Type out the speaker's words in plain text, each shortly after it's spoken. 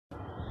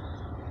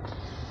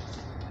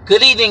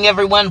Good evening,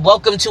 everyone.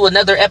 Welcome to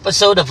another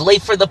episode of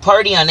Late for the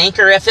Party on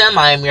Anchor FM.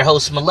 I am your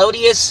host,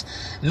 Melodious.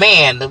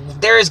 Man,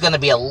 there is going to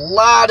be a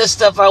lot of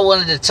stuff I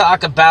wanted to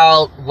talk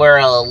about, where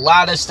a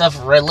lot of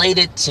stuff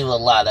related to a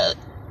lot of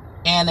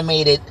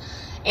animated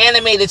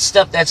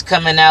stuff that's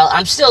coming out.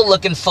 I'm still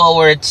looking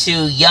forward to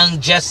Young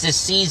Justice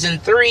Season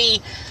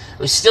 3.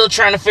 We're still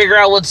trying to figure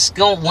out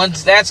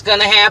once that's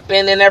going to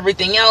happen and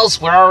everything else.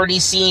 We're already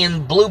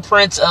seeing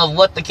blueprints of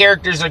what the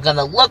characters are going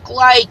to look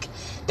like.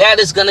 That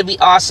is going to be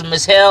awesome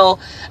as hell.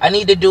 I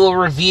need to do a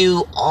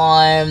review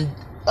on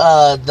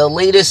the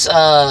latest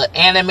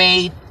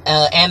animated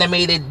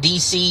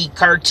DC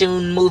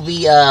cartoon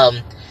movie.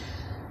 What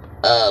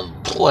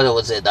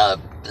was it?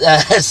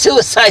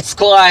 Suicide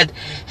Squad: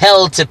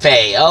 Hell to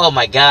Pay. Oh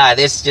my God,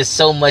 it's just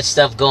so much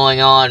stuff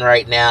going on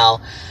right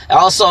now.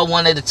 Also, I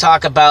wanted to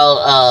talk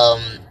about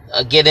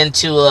get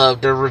into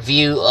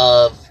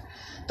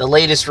the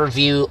latest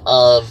review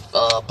of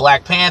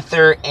Black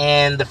Panther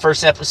and the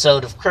first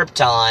episode of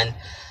Krypton.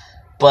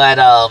 But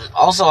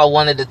also I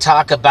wanted to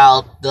talk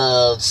about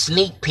the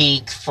sneak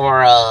peek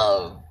for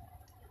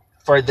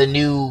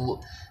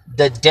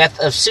the Death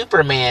of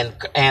Superman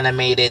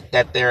animated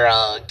that they're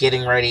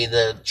getting ready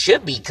to,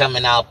 should be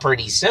coming out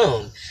pretty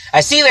soon. I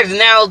see that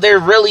now they're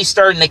really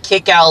starting to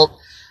kick out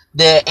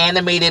the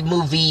animated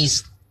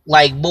movies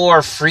like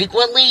more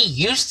frequently.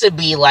 Used to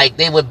be like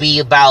they would be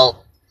about,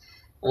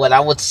 what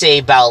I would say,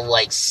 about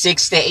like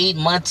 6 to 8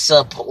 months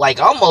up, like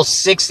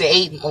almost 6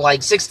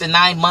 to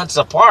 9 months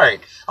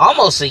apart,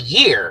 almost a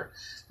year,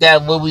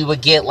 that we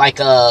would get like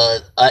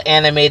a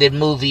animated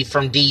movie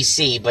from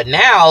DC. But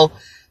now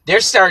they're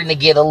starting to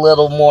get a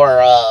little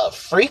more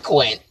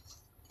frequent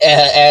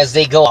as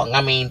they go on.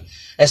 I mean,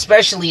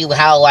 especially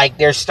how like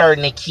they're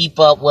starting to keep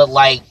up with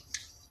like,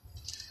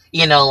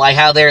 you know, like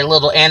how their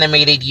little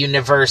animated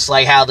universe,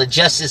 like how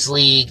Justice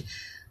League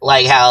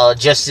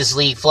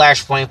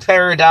Flashpoint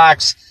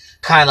Paradox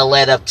kind of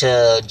led up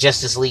to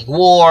Justice League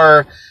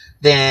War,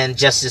 then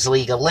Justice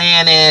League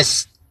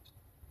Atlantis,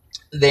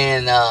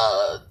 then,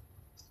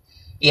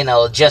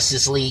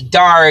 Justice League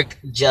Dark,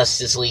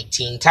 Justice League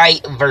Teen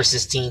Titan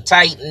versus Teen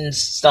Titans,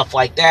 stuff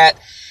like that.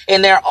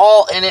 And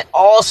it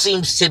all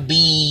seems to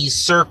be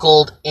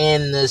circled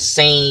in the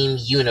same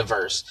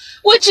universe,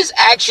 which is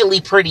actually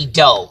pretty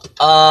dope.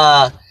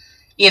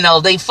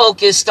 They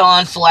focused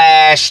on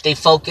Flash, they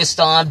focused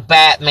on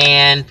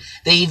Batman,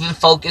 they even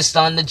focused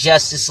on the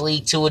Justice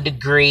League to a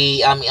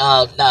degree.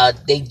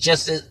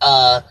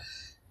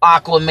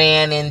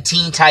 Aquaman and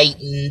Teen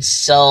Titans.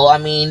 So, I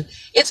mean,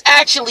 it's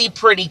actually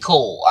pretty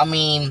cool. I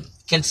mean,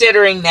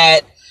 considering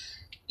that,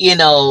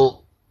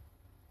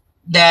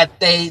 that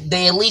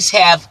they at least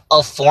have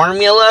a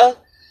formula.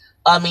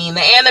 I mean,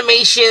 the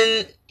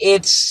animation,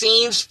 it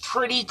seems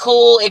pretty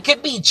cool. It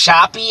could be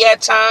choppy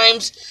at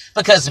times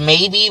because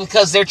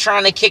they're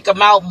trying to kick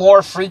them out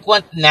more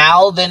frequent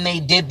now than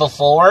they did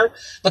before.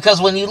 Because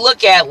when you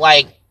look at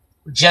like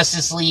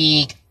Justice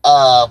League,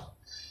 I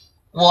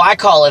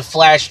call it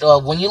Flash.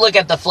 When you look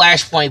at the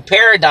Flashpoint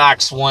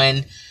Paradox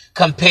one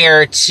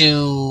compared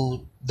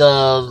to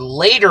the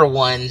later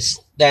ones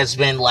that's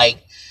been like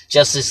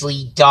Justice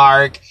League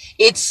Dark,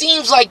 it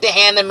seems like the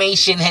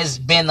animation has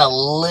been a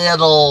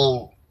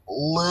little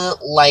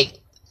like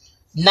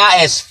not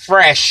as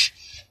fresh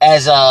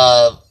as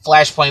a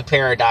Flashpoint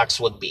Paradox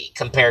would be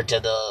compared to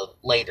the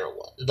later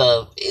one.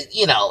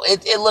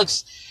 It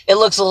looks a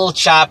little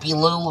choppy, a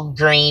little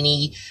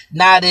grainy,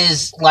 not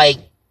as like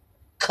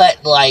cut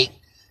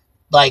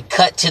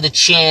cut to the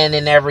chin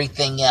and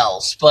everything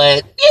else.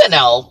 But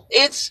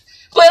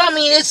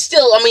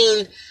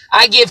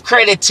I give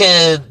credit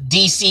to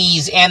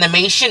DC's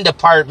animation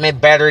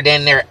department better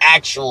than their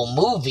actual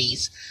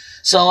movies.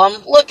 So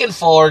I'm looking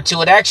forward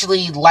to it.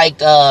 Actually, like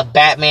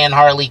Batman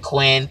Harley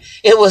Quinn,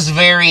 it was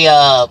very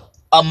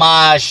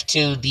homage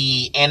to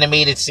the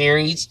animated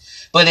series,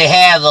 but it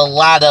had a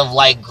lot of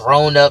like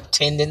grown-up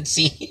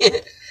tendency,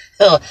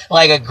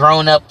 like a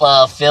grown-up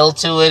feel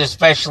to it,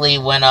 especially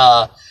when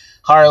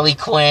Harley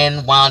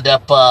Quinn wound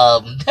up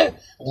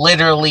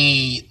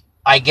literally,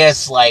 I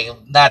guess, like,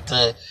 not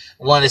to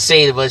want to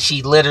say it, but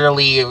she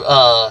literally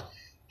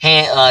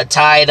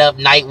tied up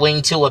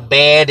Nightwing to a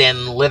bed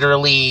and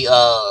literally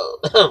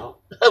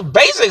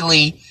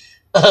basically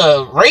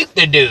raped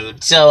the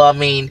dude. So I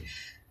mean,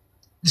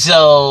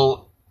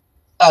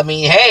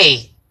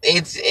 hey,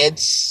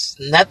 it's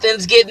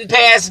nothing's getting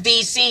past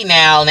DC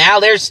now. Now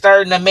they're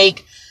starting to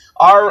make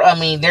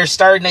they're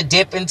starting to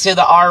dip into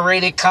the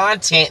R-rated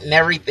content and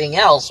everything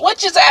else,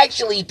 which is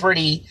actually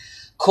pretty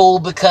cool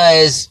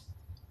because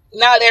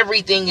not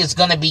everything is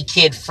going to be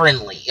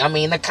kid-friendly. I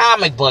mean,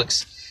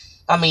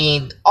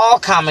 all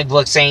comic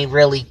books ain't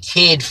really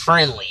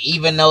kid-friendly,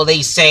 even though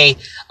they say,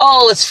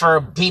 oh, it's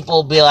for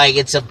people, be like,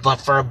 it's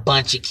for a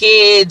bunch of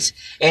kids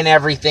and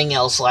everything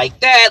else like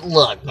that.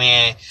 Look,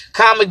 man,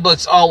 comic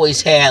books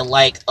always had,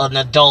 like, an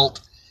adult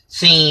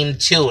theme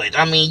to it.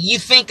 I mean, you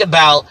think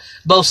about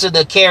most of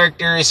the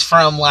characters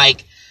from,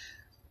 like,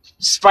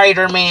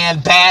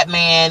 Spider-Man,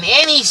 Batman,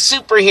 any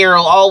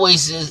superhero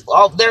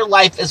their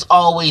life is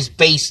always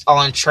based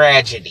on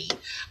tragedy.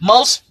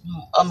 most,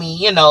 I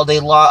mean, they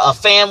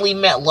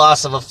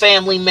loss of a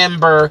family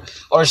member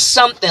or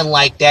something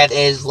like that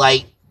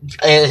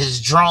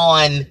has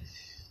drawn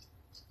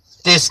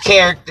this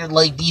character,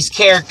 like these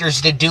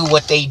characters to do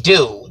what they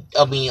do.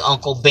 I mean,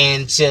 Uncle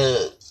Ben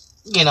to,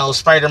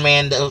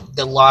 Spider-Man,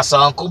 the loss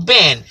of Uncle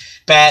Ben,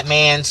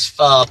 Batman's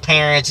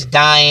parents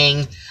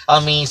dying.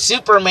 I mean,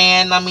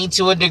 Superman,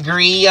 to a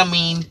degree,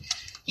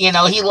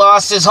 he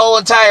lost his whole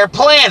entire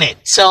planet.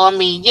 So,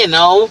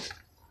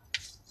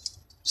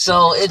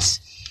 so it's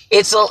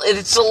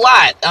a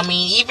lot. I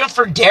mean, even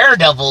for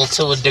Daredevil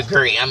to a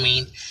degree. I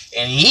mean,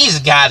 and he's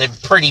got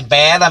it pretty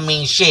bad. I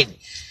mean, shit.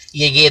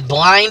 You get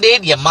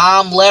blinded. Your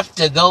mom left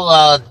to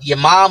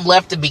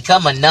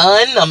become a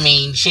nun. I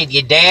mean, shit.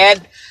 Your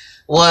dad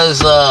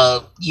was,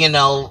 a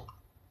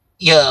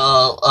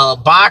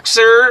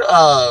boxer.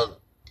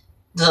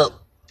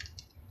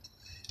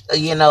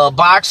 A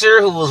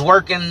boxer who was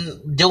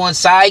doing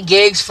side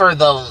gigs for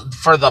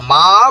the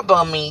mob.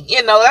 I mean,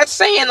 that's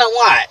saying a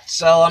lot.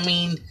 So, I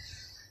mean,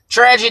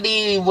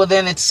 tragedy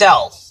within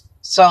itself.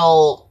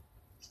 So,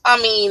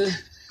 I mean,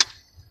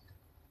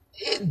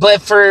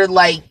 but for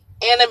like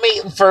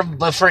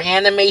for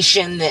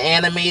animation, the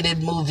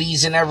animated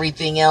movies and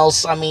everything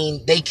else, I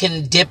mean, they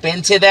can dip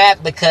into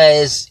that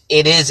because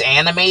it is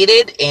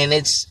animated and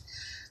it's,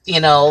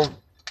 even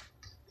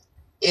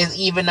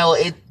though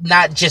it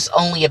not just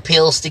only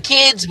appeals to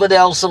kids, but it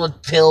also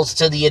appeals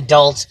to the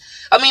adults.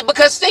 I mean,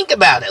 because think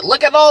about it.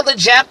 Look at all the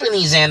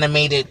Japanese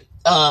animated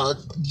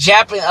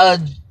anime.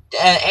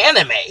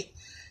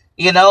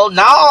 Not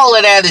all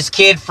of that is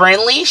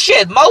kid-friendly.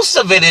 Shit, most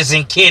of it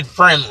isn't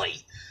kid-friendly.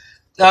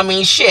 I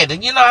mean, shit,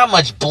 you know how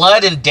much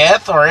blood and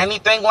death or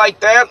anything like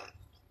that?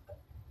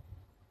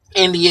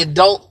 And the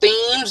adult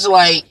themes,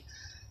 like,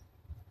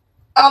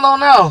 I don't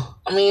know.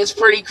 I mean, it's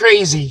pretty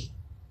crazy.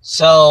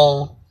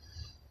 So,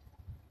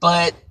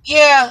 but,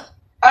 yeah,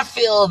 I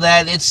feel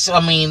that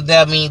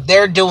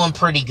they're doing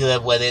pretty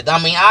good with it.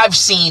 I mean, I've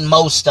seen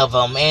most of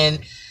them,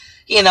 and,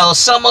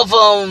 some of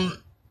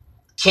them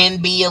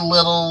can be a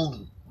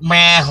little,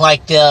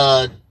 like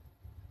the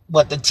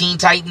Teen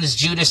Titans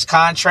Judas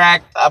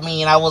Contract. I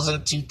mean, I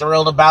wasn't too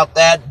thrilled about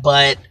that,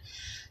 but,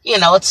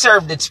 it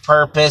served its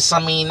purpose. I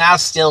mean, I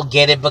still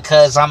get it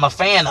because I'm a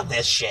fan of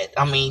this shit.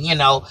 I mean,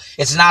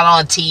 it's not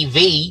on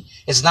TV.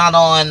 It's not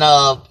on,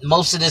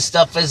 most of this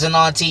stuff isn't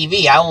on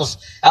TV. I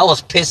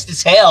was pissed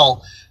as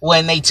hell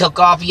when they took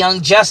off Young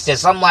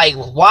Justice. I'm like,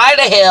 why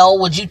the hell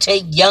would you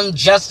take Young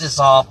Justice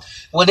off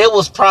when it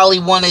was probably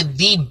one of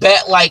the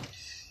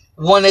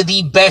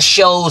best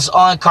shows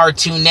on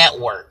Cartoon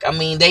Network? I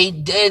mean, they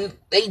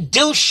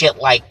do shit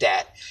like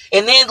that.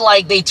 And then,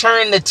 like, they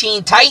turn the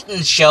Teen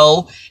Titans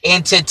show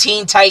into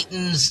Teen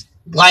Titans,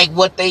 like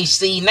what they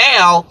see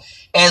now,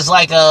 as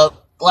like a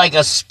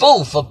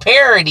spoof, a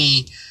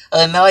parody.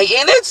 And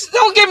it's,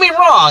 don't get me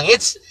wrong,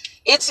 it's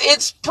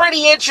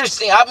pretty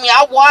interesting. I mean,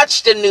 I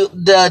watched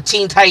the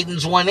Teen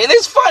Titans one, and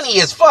it's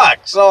funny as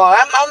fuck. So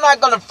I'm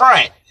not gonna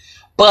front.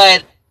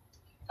 But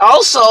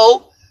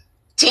also,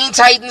 Teen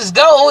Titans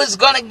Go is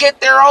going to get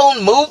their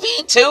own movie,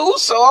 too.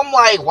 So I'm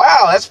like,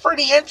 wow, that's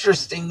pretty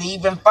interesting to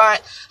even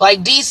find. Like,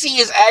 DC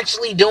is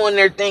actually doing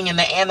their thing in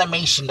the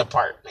animation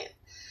department.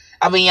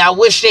 I mean, I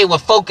wish they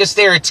would focus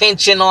their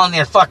attention on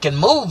their fucking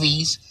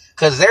movies,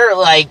 because they're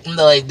like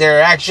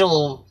their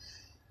actual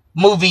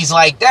movies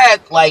like that.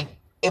 Like,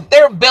 if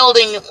they're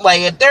building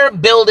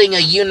a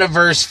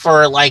universe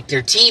for, like,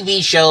 their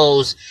TV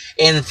shows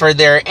and for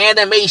their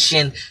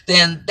animation,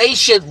 then they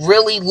should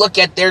really look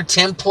at their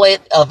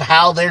template of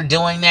how they're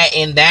doing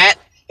that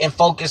and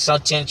focus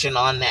attention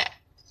on that.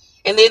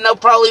 And then they'll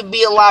probably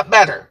be a lot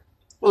better.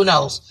 Who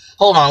knows?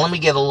 Hold on, let me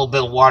get a little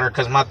bit of water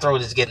because my throat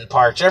is getting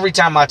parched. Every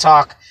time I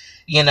talk,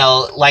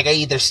 like I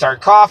either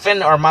start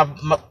coughing or my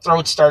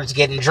throat starts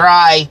getting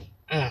dry.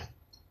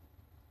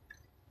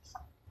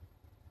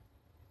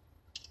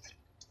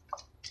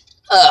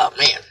 Oh,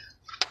 man.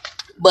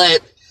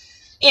 But,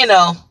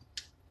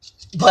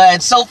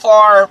 but so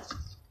far,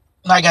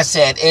 like I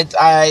said,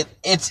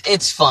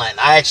 it's fun.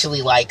 I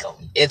actually like them.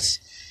 It's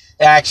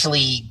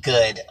actually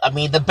good. I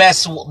mean, the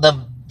best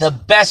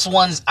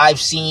ones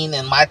I've seen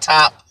in my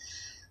top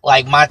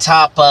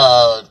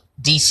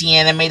DC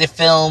animated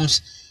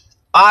films,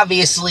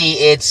 obviously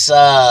it's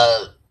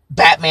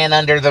Batman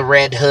Under the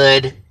Red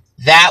Hood.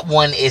 That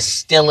one is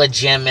still a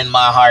gem in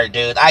my heart,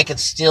 dude. I could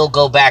still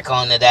go back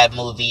onto that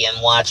movie and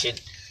watch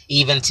it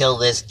even till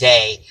this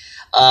day.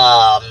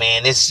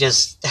 Man, it's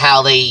just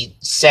how they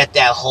set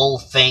that whole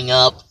thing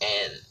up,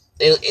 and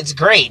it's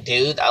great,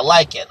 dude. I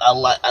like it.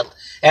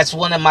 That's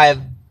one of my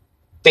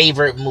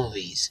favorite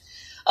movies.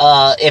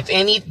 If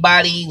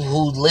anybody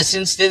who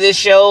listens to this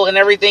show and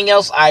everything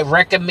else, I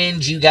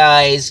recommend you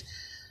guys,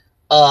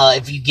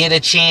 if you get a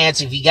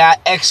chance, if you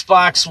got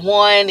Xbox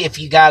One, if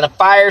you got a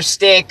Fire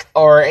Stick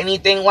or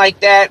anything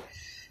like that,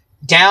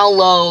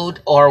 download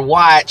or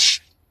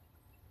watch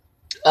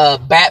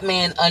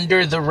Batman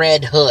Under the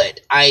Red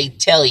Hood. I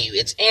tell you,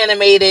 it's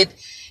animated.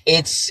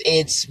 It's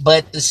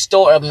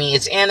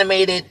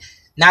animated.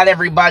 not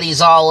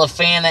everybody's all a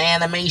fan of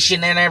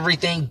animation and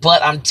everything,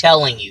 but I'm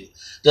telling you,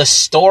 the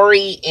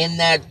story in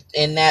that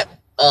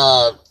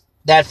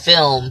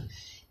film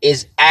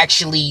is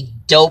actually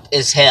dope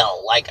as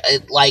hell.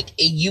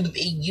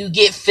 You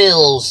get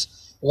feels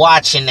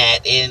watching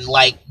that, and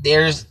like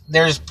there's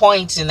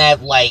points in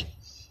that like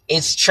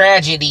it's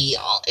tragedy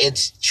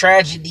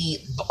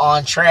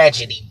on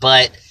tragedy,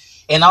 but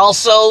and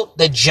also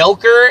the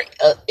Joker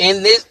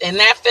in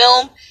that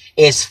film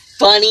is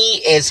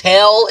funny as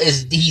hell.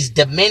 He's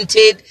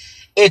demented.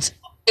 It's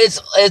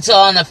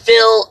on a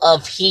feel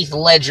of Heath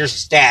Ledger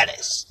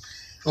status.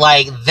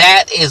 Like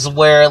that is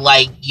where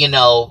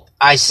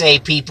I say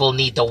people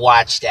need to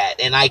watch that,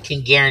 and I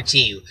can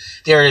guarantee you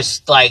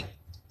there's like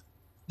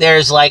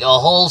a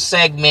whole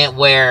segment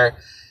where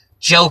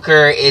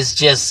Joker is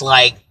just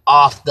like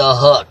off the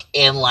hook,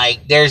 and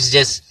like there's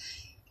just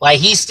like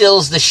he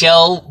steals the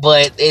show,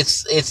 but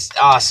it's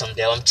awesome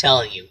though, I'm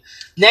telling you.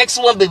 Next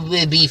one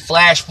would be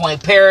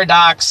Flashpoint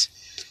Paradox.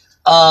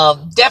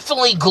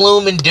 Definitely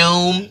gloom and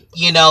doom.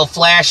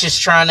 Flash is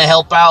trying to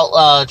help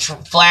out.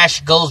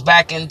 Flash goes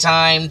back in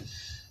time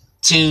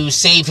to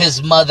save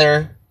his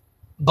mother,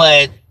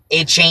 but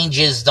it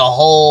changes the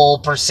whole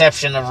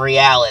perception of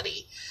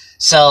reality.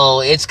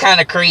 So it's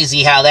kind of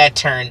crazy how that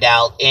turned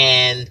out,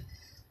 and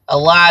a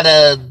lot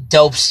of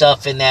dope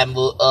stuff in that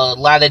movie. A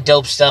lot of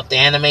dope stuff. The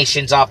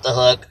animation's off the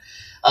hook.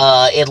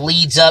 It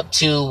leads up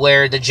to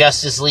where the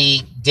Justice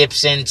League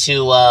dips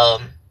into.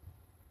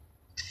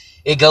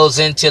 It goes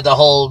into the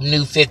whole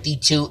New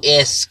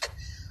 52-esque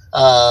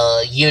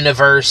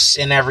universe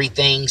and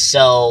everything.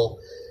 So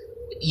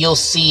you'll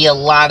see a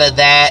lot of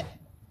that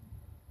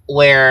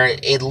where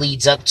it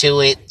leads up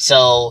to it.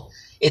 So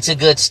it's a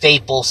good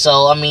staple.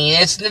 So I mean,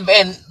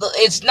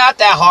 it's not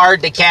that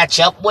hard to catch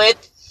up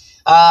with.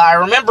 I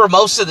remember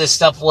most of this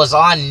stuff was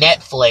on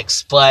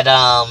Netflix, but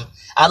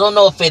I don't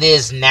know if it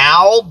is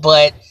now.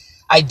 But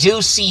I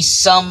do see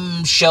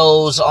some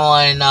shows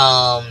on.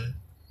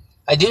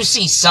 I do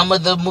see some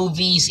of the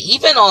movies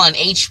even on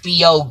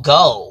HBO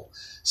Go.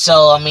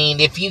 So I mean,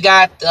 if you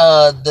got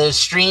the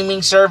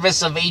streaming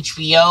service of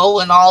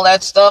HBO and all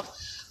that stuff,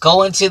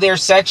 go into their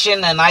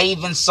section, and I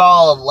even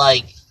saw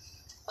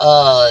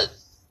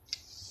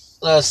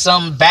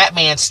some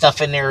Batman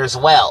stuff in there as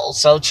well.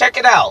 So check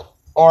it out.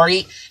 Or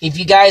if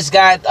you guys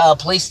got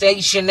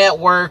PlayStation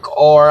Network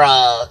or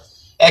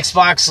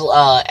Xbox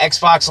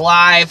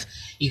Live,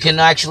 you can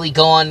actually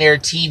go on their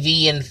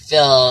TV and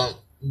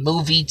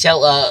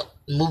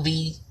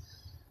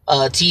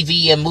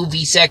TV and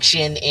movie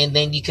section, and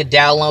then you could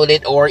download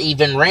it or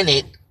even rent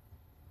it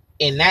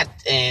and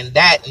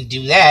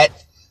do that.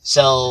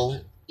 So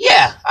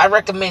yeah, I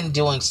recommend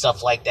doing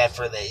stuff like that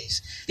for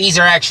these. These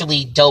are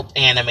actually dope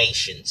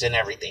animations and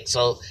everything.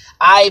 So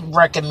I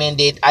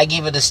recommend it. I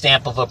give it a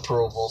stamp of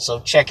approval. So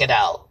check it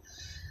out.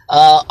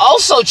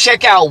 Also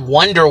check out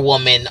Wonder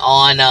Woman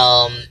on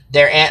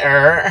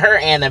her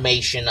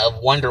animation of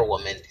Wonder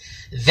Woman.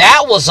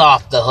 That was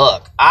off the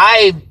hook.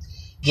 I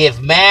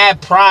give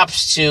mad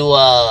props to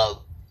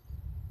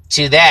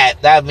that.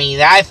 I mean,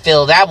 I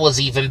feel that was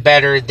even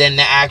better than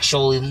the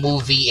actual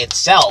movie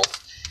itself.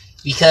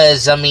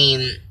 Because, I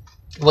mean,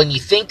 when you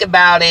think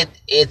about it,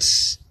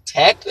 it's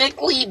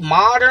technically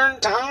modern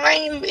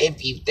time,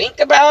 if you think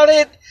about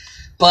it.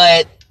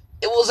 But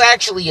it was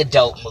actually a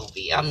dope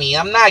movie. I mean,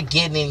 I'm not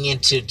getting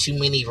into too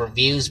many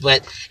reviews,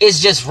 but it's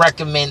just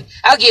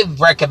I'll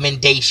give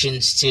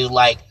recommendations to,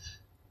 like,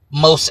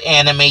 most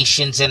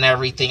animations and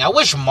everything. I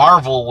wish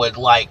Marvel would,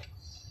 like,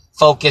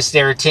 focus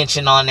their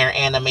attention on their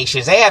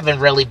animations. They haven't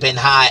really been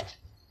hot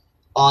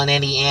on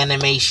any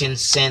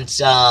animations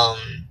since,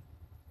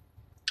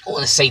 I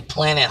want to say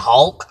Planet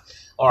Hulk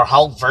or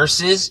Hulk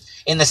Versus.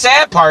 And the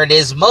sad part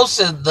is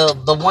most of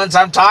the ones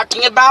I'm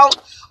talking about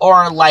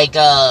are like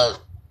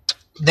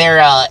their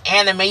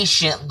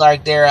animation,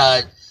 like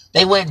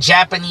they went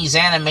Japanese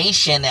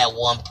animation at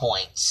one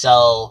point.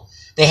 So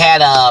they had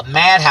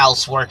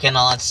Madhouse working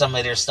on some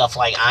of their stuff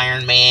like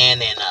Iron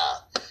Man and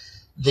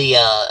the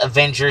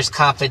Avengers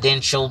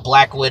Confidential,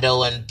 Black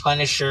Widow, and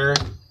Punisher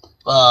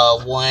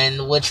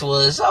one, which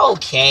was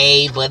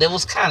okay, but it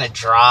was kind of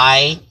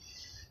dry.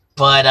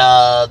 But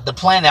the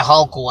Planet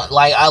Hulk one,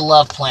 like, I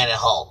love Planet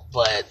Hulk,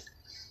 but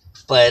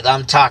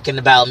I'm talking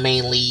about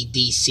mainly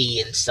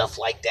DC and stuff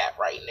like that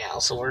right now.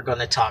 So we're going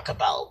to talk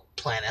about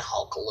Planet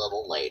Hulk a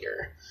little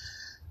later.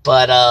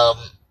 But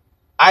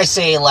I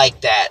say it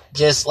like that.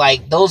 Just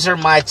like, those are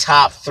my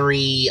top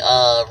 3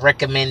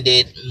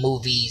 recommended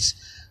movies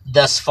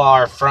thus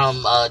far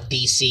from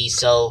DC.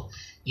 So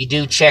you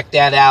do check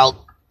that out.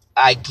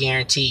 I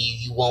guarantee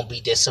you won't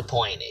be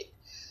disappointed.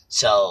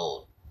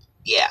 So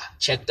yeah,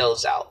 check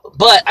those out.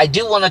 But I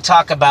do want to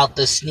talk about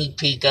the sneak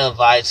peek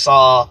I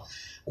saw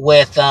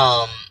with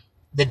the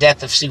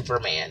Death of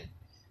Superman.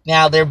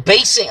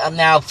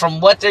 Now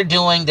from what they're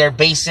doing, they're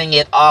basing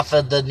it off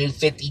of the New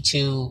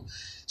 52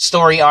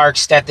 story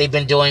arcs that they've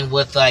been doing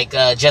with like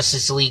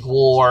Justice League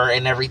War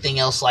and everything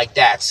else like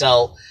that.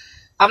 So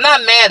I'm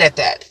not mad at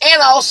that.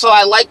 And also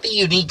I like the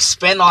unique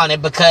spin on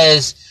it,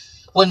 because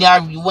when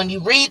you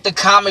read the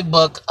comic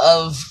book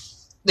of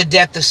the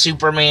death of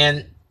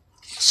Superman.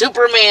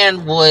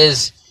 Superman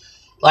was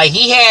like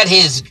he had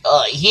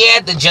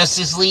the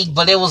Justice League,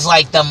 but it was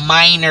like the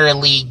minor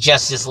league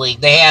Justice League.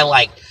 They had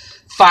like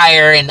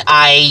Fire and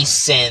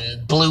Ice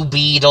and Blue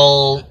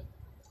Beetle,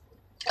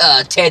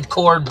 Ted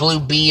Kord, Blue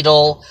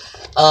Beetle,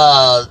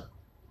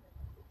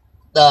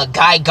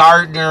 Guy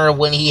Gardner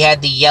when he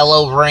had the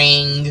yellow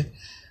ring,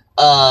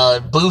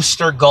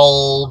 Booster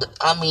Gold.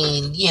 I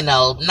mean, you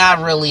know,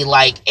 not really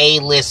like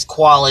A-list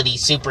quality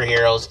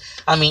superheroes.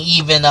 I mean,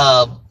 even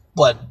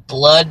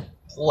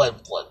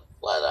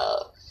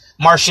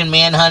Martian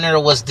Manhunter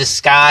was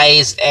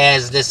disguised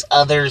as this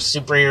other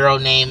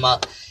superhero named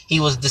he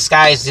was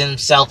disguised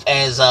himself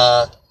as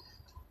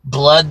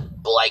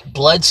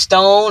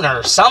Bloodstone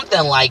or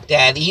something like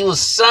that. He was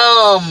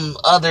some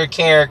other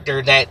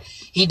character that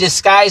he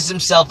disguised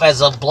himself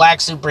as a black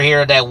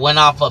superhero that went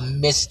off of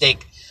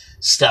mystic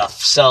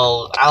stuff.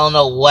 So I don't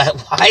know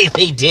why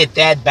they did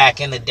that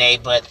back in the day,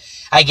 but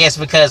I guess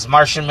because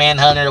Martian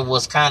Manhunter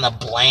was kind of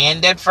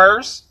bland at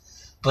first,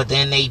 but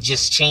then they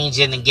just changed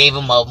it and gave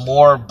him a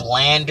more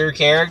blander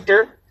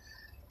character.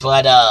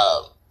 But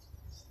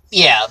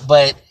yeah,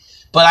 but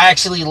I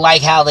actually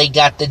like how they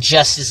got the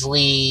Justice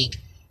League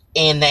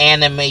in the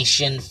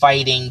animation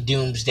fighting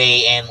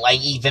Doomsday, and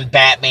like even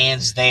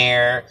Batman's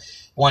there,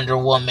 Wonder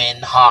Woman,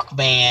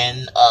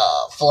 Hawkman,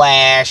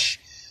 Flash,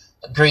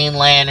 Green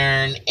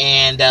Lantern,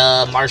 and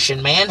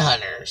Martian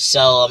Manhunter.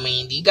 So I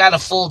mean, you got a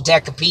full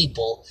deck of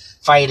people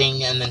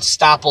fighting an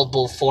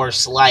unstoppable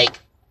force like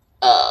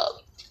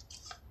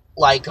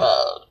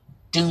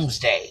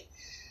Doomsday.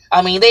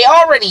 I mean, they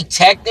already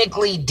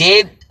technically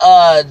did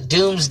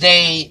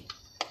Doomsday,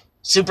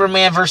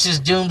 Superman versus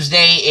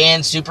Doomsday,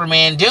 and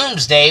Superman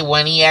Doomsday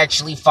when he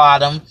actually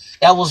fought him.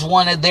 That was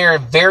one of their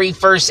very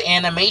first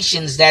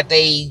animations that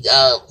they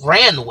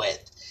ran with.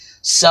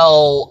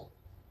 So,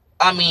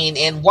 I mean,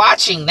 and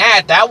watching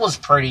that was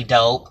pretty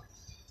dope.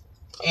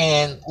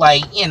 And,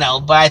 like, you know,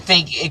 but I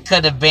think it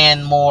could have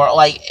been more,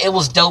 like, it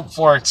was dope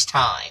for its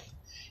time.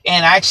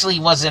 And I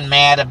actually wasn't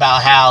mad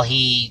about how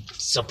he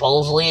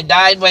supposedly had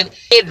died, but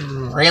he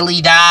didn't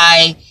really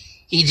die.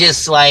 He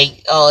just,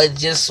 like, it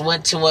just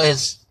went to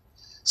his,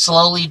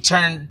 slowly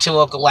turned to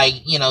a,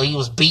 like, you know, he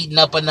was beaten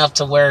up enough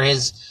to where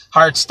his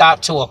heart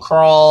stopped to a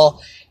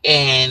crawl,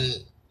 and,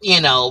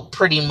 you know,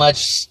 pretty much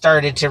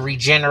started to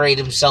regenerate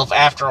himself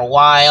after a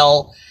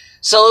while.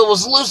 So it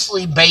was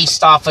loosely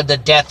based off of the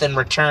death and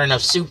return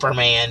of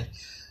Superman.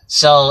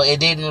 So it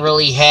didn't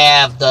really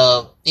have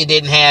it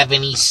didn't have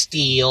any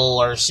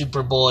Steel or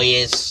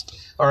Superboy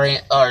or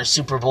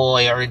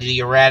Superboy or the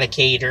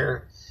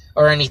Eradicator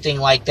or anything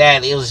like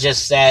that. It was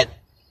just that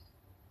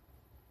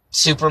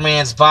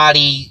Superman's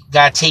body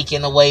got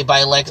taken away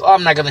by Lex. Oh,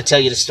 I'm not going to tell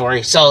you the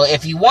story. So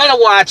if you want to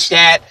watch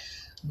that,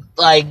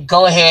 like,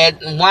 go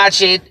ahead and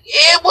watch it.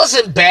 It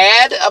wasn't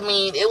bad. I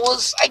mean,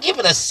 I give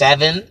it a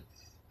 7.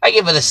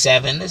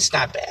 It's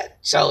not bad.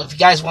 So if you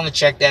guys want to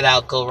check that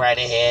out, go right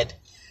ahead.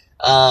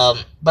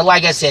 But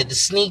like I said, the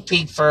sneak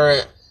peek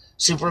for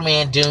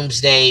Superman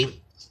Doomsday,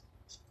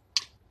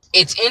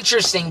 it's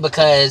interesting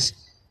because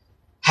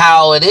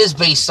how it is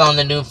based on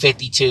the New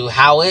 52,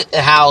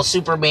 how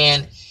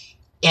Superman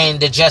and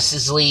the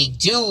Justice League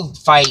do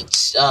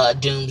fight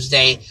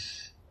Doomsday,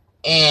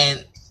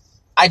 and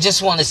I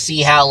just want to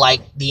see how,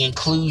 like, the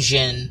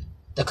conclusion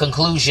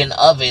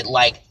of it,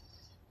 like,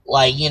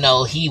 you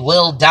know, he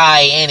will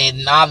die in it,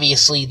 and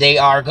obviously they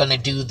are going to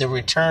do the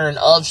return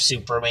of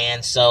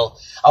Superman, so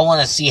I want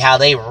to see how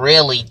they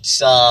really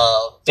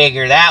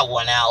figure that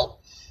one out.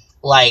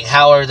 Like,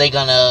 how are they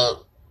going to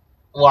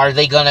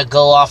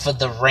go off of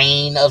the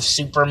reign of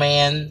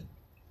Superman?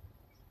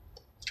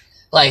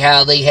 Like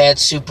how they had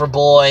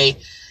Superboy,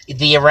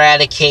 the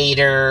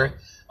Eradicator.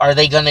 Are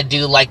they going to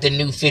do like the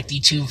New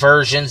 52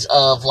 versions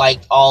of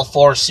like all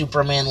 4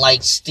 Supermen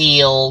like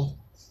Steel?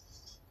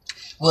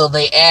 Will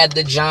they add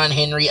the John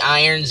Henry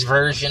Irons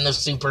version of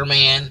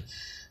Superman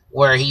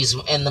where he's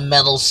in the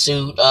metal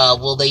suit?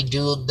 Will they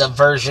do the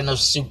version of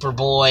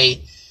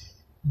Superboy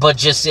but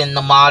just in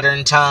the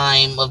modern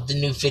time of the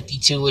New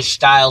 52-ish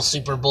style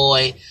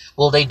Superboy?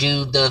 Will they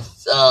do the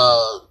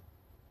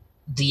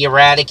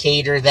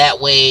Eradicator that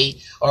way,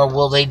 or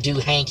will they do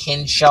Hank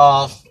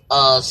Henshaw,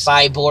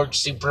 Cyborg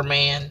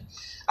Superman?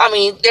 I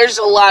mean, there's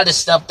a lot of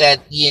stuff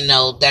that, you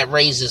know, that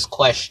raises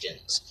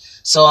questions.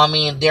 So, I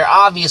mean, they're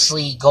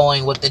obviously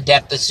going with the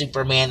death of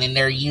Superman, and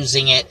they're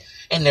using it,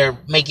 and they're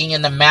making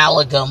an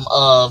amalgam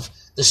of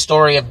the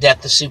story of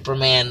Death of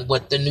Superman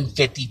with the New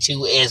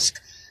 52-esque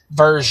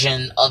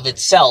version of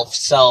itself,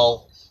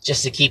 so,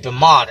 just to keep it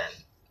modern.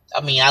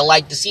 I mean, I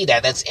like to see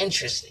that. That's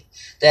interesting.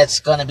 That's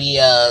gonna be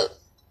a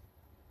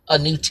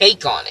new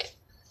take on it.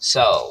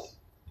 So,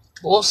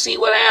 we'll see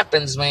what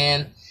happens,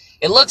 man.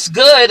 It looks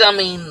good. I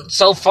mean,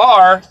 so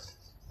far,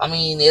 I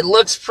mean, it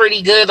looks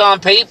pretty good on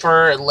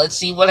paper. Let's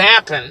see what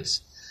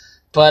happens.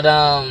 But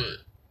I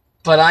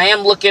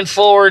am looking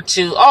forward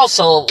to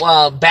also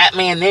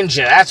Batman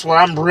Ninja. That's what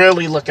I'm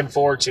really looking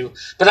forward to.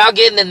 But I'll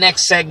get in the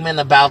next segment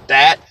about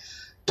that.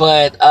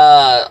 But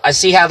I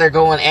see how they're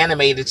going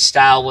animated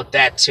style with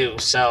that too.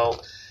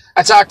 So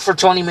I talked for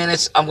 20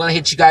 minutes. I'm going to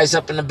hit you guys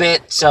up in a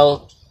bit,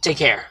 so take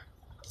care.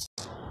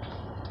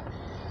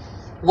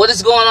 What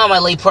is going on, my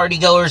late party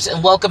goers,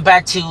 and welcome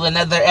back to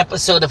another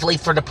episode of Late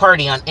for the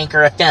Party on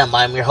Anchor FM.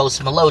 I'm your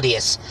host,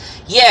 Melodious.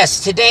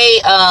 Yes,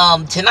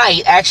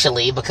 tonight,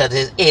 actually, because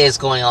it is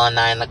going on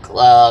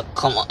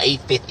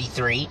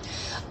 8:53.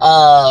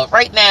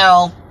 Right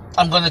now,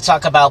 I'm going to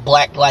talk about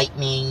Black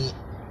Lightning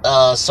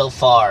so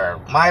far.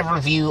 My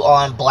review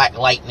on Black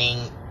Lightning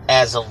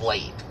as of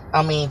late.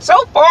 I mean,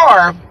 so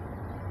far,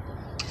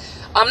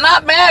 I'm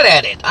not mad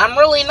at it. I'm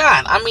really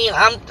not. I mean,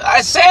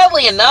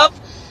 sadly enough,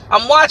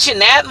 I'm watching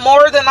that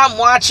more than I'm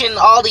watching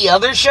all the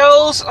other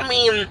shows. I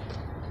mean,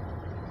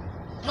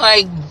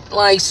 like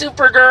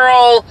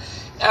Supergirl.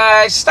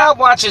 Stop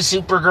watching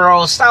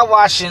Supergirl. Stop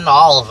watching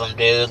all of them,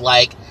 dude.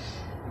 Like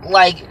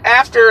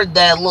after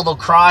that little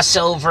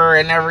crossover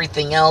and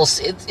everything else,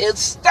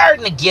 it's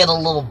starting to get a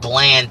little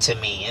bland to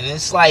me. And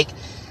it's like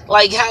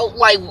what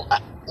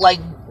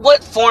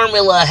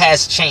formula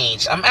has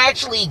changed? I'm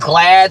actually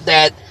glad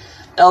that.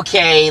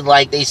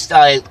 They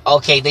started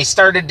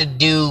to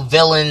do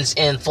villains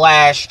in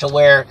Flash to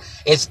where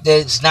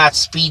it's not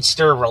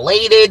speedster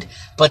related,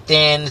 but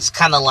then it's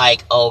kind of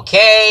like,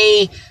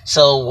 okay,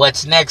 so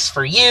what's next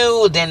for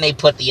you? Then they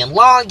put the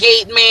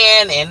Elongate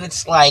Man, and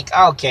it's like,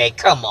 okay,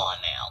 come on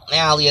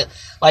now.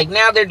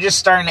 Now they're just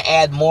starting to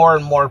add more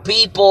and more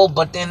people,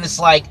 but then it's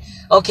like,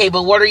 okay,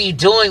 but what are you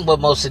doing with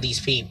most of these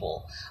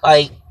people?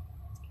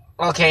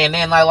 Okay, and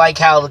then I like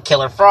how the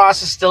Killer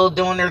Frost is still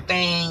doing their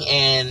thing,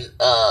 and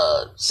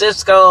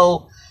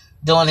Cisco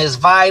doing his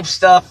vibe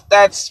stuff.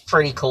 That's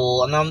pretty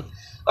cool. And I'm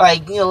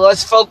like,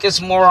 let's focus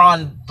more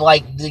on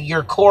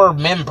your core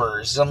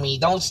members. I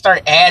mean, don't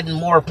start adding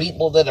more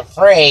people to the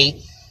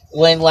fray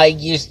when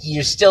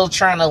you're still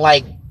trying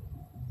to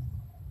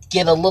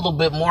get a little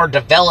bit more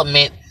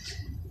development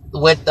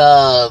with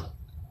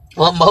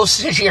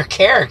most of your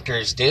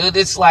characters, dude.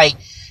 It's like,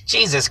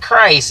 Jesus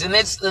Christ. And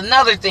it's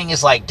another thing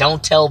is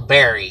don't tell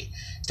Barry,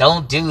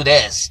 don't do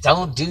this,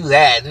 don't do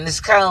that. And it's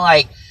kind of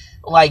like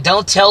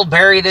don't tell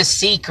Barry the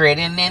secret.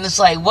 And then it's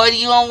like, what do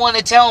you don't want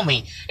to tell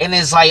me? And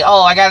it's like,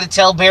 oh, I got to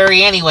tell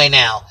Barry anyway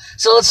now.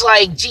 So it's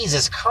like,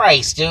 Jesus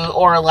Christ, dude.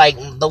 Or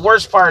the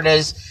worst part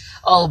is,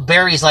 oh,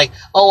 Barry's like,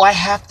 oh, I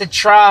have to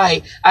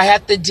try, I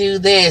have to do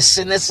this.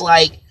 And it's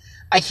like,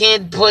 I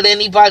can't put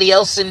anybody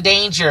else in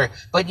danger,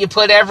 but you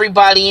put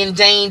everybody in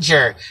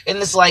danger. And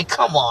it's like,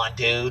 come on,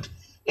 dude.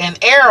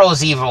 And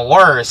Arrow's even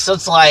worse. So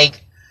it's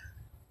like,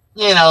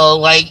 you're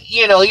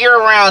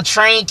around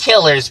trained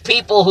killers,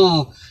 people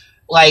who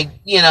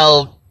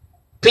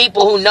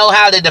know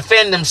how to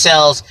defend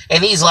themselves,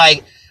 and he's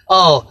like,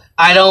 oh,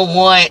 I don't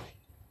want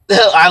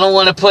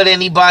to put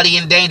anybody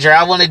in danger.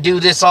 I want to do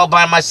this all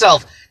by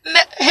myself.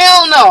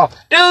 Hell no,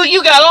 dude,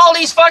 you got all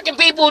these fucking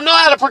people who know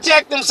how to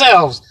protect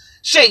themselves.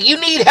 Shit, you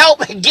need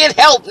help, get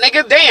help,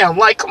 nigga. Damn,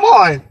 come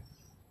on.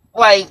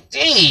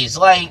 Jeez,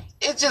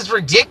 it's just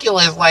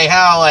ridiculous,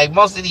 how,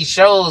 most of these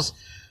shows,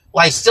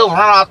 still run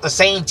off the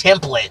same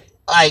template.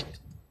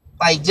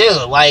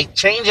 Dude,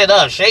 change it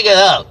up, shake it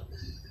up.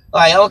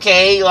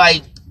 Okay,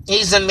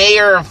 he's the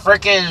mayor of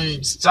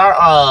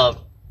frickin'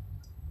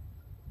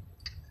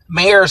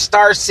 Mayor of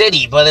Star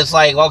City, but it's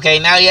okay,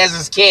 now he has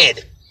his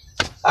kid.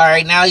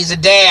 Alright, now he's a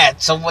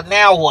dad, so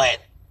now what?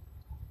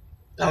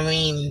 I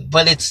mean,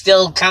 but it's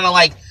still kind of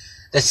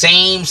the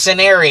same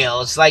scenario.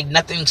 It's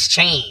nothing's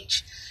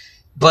changed.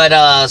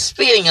 But,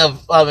 speaking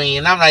of, I'm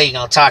not even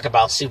gonna talk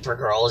about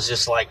Supergirl. It's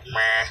just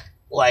meh.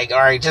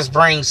 Alright, just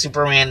bring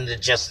Superman into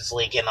Justice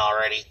League in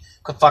already.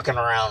 Quit fucking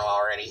around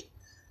already.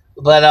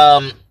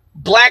 But,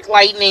 Black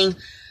Lightning,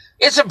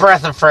 it's a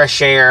breath of fresh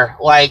air.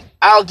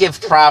 I'll give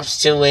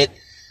props to it.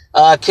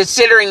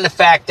 Considering the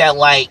fact that,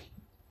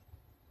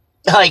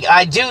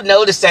 I do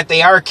notice that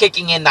they are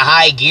kicking into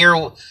high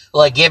gear,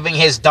 giving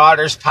his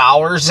daughters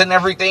powers and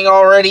everything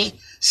already.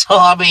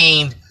 So,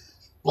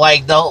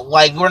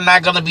 we're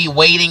not going to be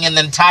waiting an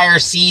entire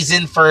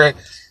season for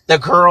the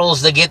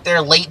girls to get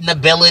their latent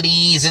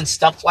abilities and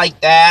stuff like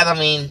that.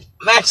 I'm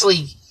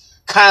actually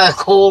kind of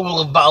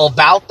cool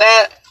about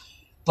that.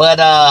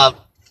 But,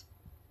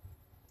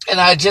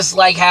 and I just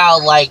like how,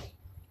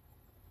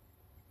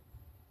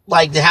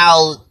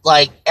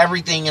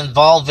 everything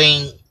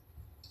involving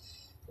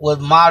with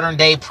modern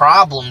day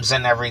problems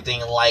and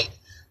everything,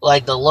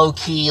 the low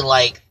key,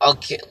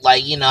 okay,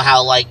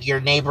 how,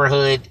 your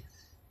neighborhood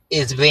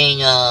is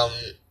being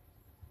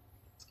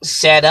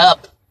set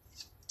up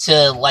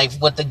to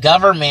with the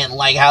government,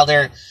 how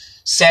they're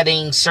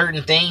setting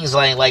certain things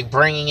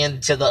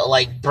bringing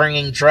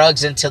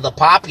drugs into the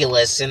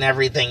populace and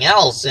everything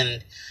else,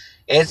 and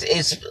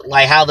it's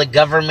how the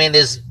government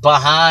is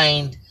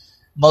behind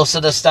most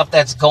of the stuff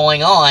that's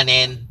going on,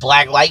 and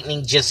Black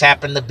Lightning just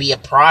happened to be a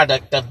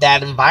product of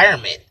that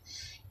environment,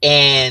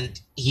 and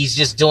he's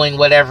just doing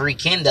whatever he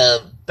can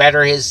to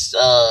better his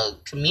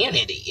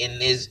community and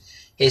his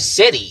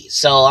city.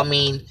 So,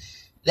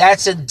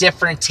 that's a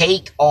different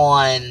take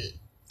on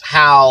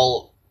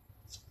how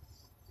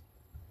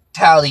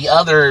the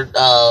other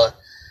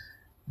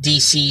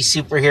DC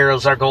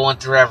superheroes are going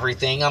through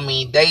everything. I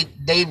mean,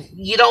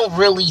 you don't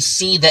really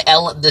see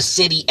the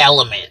city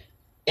element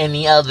in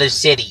the other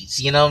cities.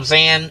 You know what I'm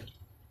saying?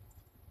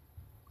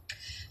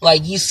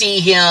 Like, you see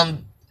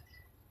him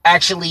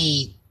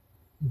actually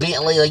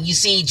being, like, you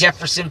see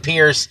Jefferson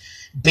Pierce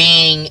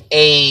being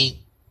a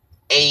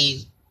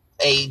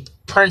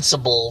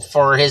principal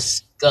for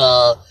his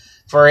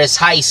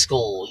high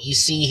school. You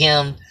see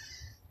him,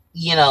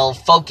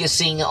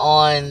 focusing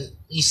on,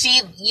 you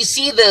see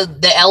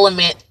the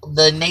element,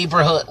 the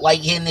neighborhood,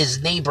 like in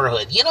his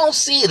neighborhood. You don't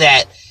see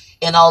that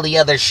in all the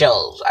other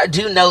shows. I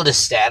do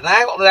notice that.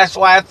 And that's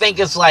why I think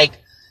it's like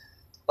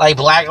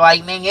Black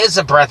Lightning is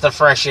a breath of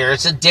fresh air.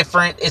 It's a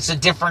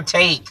different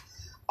take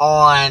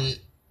on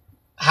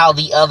how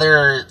the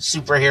other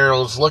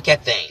superheroes look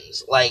at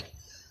things. Like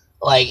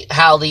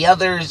how the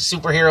other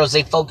superheroes,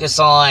 they focus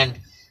on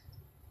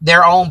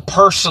their own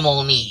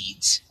personal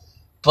needs.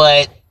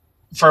 But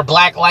for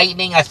Black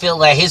Lightning, I feel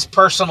that his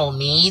personal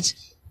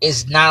needs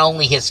is not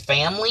only his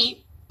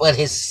family, but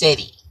his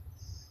city.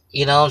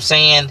 You know what I'm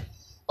saying?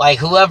 Like,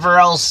 whoever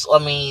else, I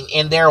mean,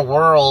 in their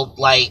world,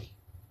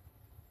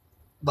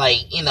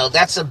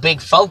 that's a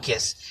big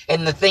focus.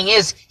 And the thing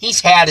is,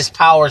 he's had his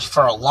powers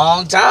for a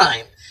long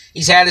time.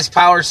 He's had his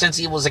powers since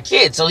he was a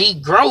kid. So he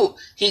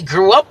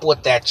grew up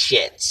with that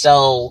shit.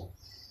 So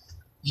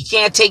you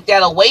can't take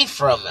that away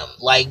from him.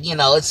 Like,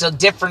 it's a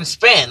different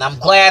spin. I'm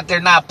glad they're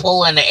not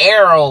pulling the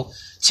Arrow,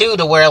 too,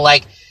 to where,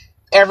 like,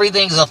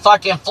 everything's a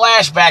fucking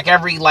flashback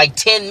every,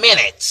 10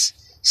 minutes.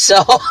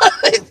 So,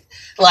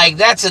 like,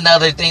 that's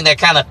another thing that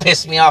kind of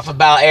pissed me off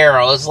about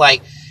Arrow. It's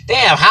like,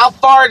 damn, how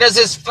far does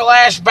his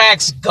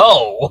flashbacks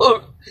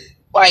go?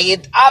 Like,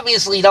 it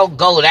obviously don't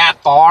go that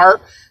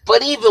far.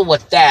 But even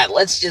with that,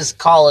 let's just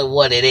call it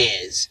what it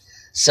is.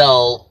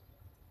 So,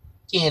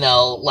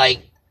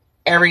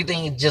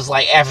 everything just,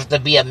 have to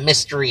be a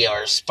mystery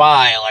or a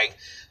spy,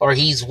 or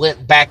he's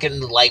went back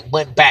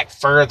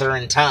further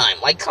in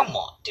time. Like, come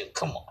on, dude,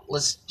 come on.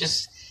 Let's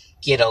just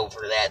get over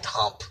that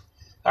hump.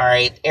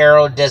 Alright,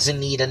 Arrow doesn't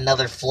need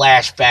another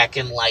flashback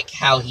in,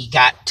 how he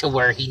got to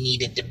where he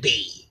needed to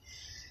be.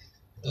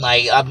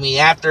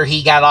 After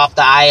he got off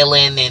the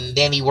island, and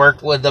then he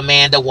worked with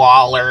Amanda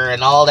Waller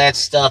and all that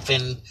stuff,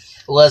 and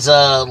was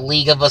a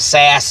League of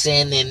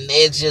Assassin, and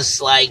it's just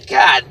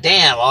god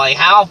damn,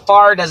 how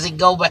far does it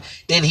go back?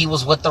 Then he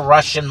was with the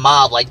Russian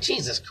mob.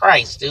 Jesus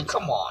Christ, dude,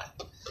 come on.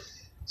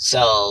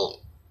 So,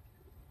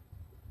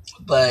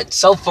 but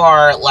so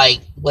far,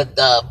 with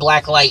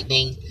Black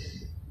Lightning,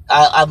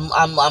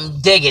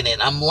 I'm digging it.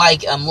 I'm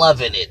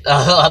loving it.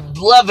 I'm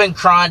loving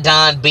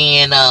Krondon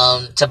being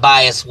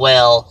Tobias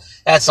Well.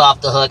 That's off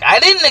the hook. I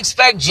didn't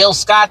expect Jill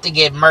Scott to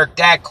get murked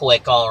that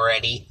quick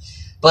already,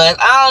 but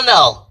I don't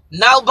know.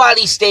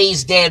 Nobody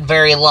stays dead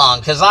very long,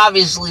 because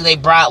obviously they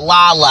brought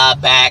Lala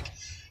back,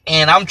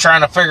 and I'm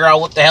trying to figure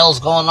out what the hell's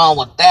going on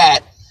with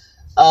that.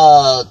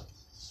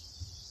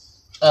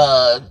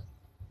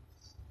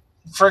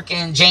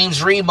 Frickin'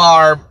 James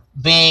Remar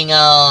being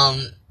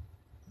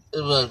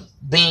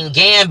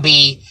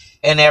Gamby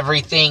and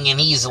everything, and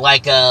he's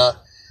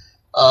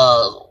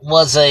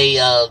was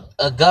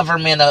a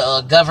government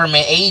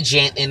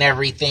agent and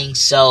everything,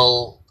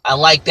 so I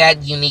like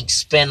that unique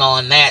spin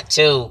on that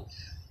too,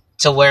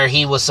 to where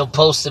he was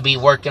supposed to be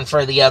working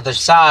for the other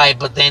side,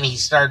 but then he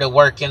started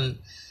working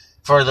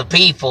for the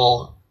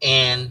people,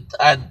 and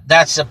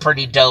that's a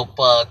pretty dope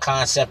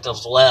concept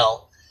as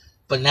well.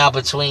 But now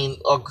between,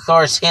 of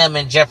course, him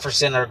and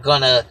Jefferson are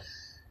gonna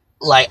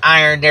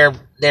iron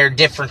their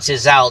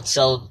differences out,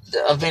 so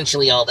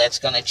eventually all that's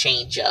gonna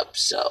change up.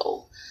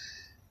 So,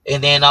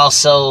 and then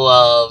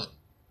also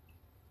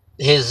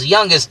his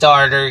youngest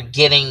daughter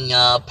getting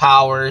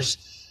powers,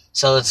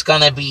 so she's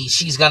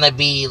gonna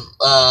be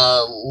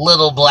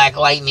little Black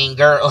Lightning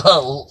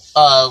girl.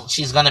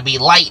 She's gonna be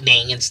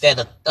Lightning instead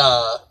of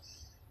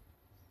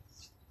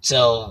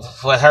so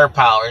with her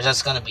powers,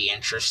 that's gonna be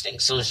interesting.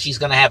 So she's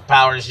gonna have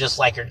powers just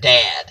like her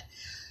dad.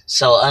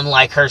 So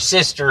unlike her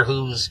sister,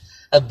 whose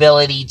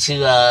ability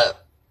to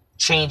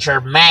change her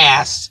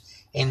mass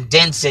and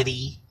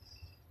density,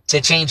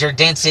 to change her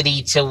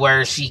density to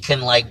where she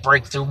can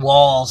break through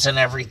walls and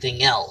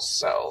everything else.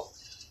 So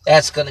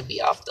that's gonna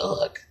be off the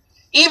hook.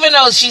 Even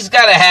though she's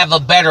gotta have a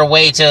better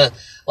way to,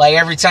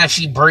 every time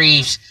she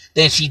breathes,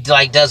 then she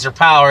does her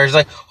powers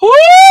woo!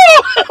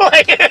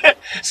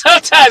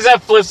 Sometimes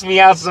that flips me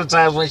out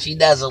sometimes when she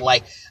does it.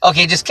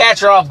 Okay, just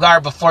catch her off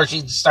guard before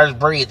she starts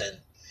breathing.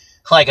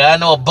 I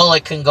know a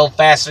bullet can go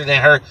faster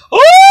than her. Woo!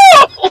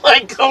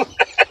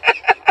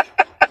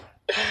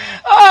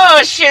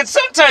 Oh shit,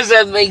 sometimes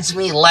that makes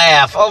me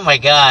laugh. Oh my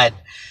god.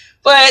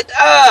 But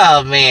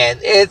oh man,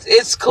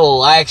 it's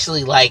cool. I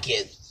actually like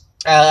it.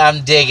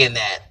 I'm digging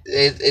that.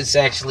 It's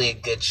actually a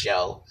good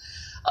show.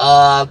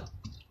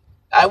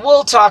 I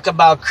will talk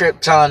about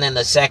Krypton in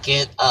a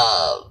second,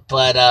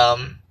 but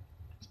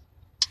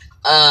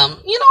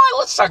you know what?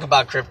 Let's talk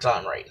about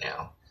Krypton right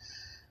now.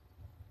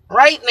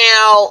 Right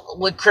now,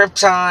 with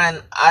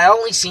Krypton, I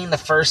only seen the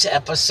first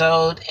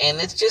episode, and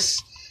it's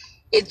just,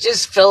 it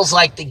just feels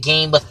like the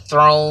Game of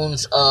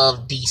Thrones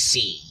of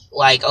DC.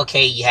 Like,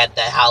 okay, you had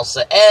the House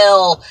of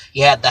El,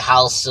 you had the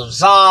House of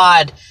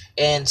Zod,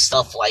 and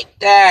stuff like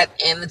that,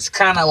 and it's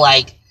kind of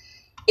like,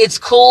 it's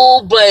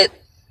cool, but,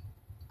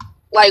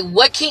 like,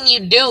 what can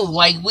you do?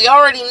 Like, we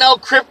already know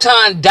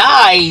Krypton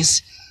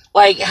dies.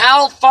 Like,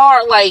 how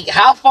far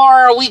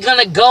are we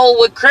gonna go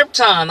with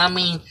Krypton? I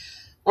mean,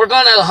 we're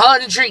gonna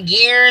 100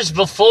 years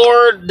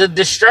before the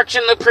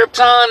destruction of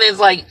Krypton is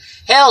like,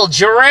 hell,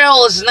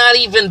 Jor-El is not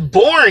even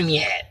born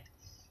yet.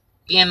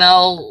 You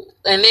know?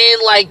 And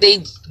then, like,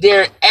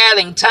 they're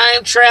adding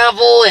time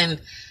travel,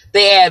 and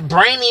they add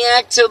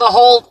Brainiac to the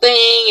whole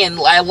thing, and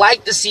I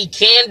like to see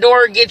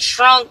Kandor get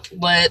shrunk,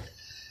 but,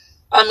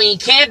 I mean,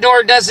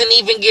 Kandor doesn't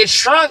even get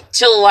shrunk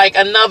till, like,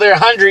 another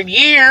 100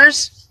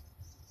 years.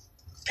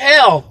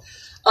 Hell,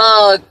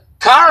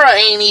 Kara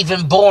ain't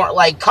even born.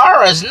 Like,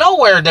 Kara's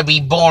nowhere to be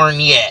born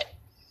yet.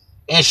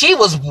 And she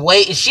was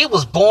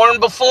born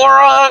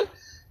before,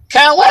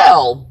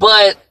 Kal-El,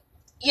 but,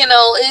 you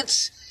know,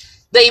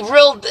 I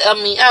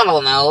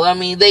don't know. I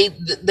mean,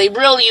 they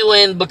reel you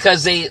in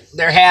because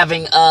they're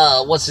having,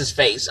 what's his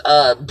face?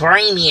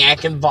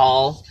 Brainiac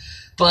involved.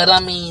 But, I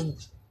mean,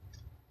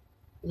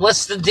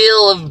 what's the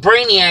deal if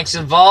Brainiac's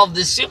involved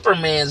if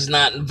Superman's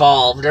not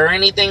involved or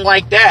anything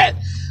like that?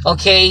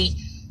 Okay,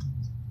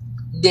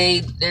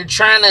 they're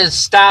trying to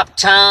stop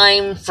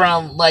time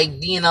from, like,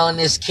 you know, and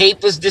his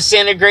cape is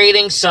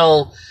disintegrating,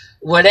 so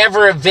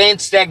whatever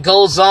events that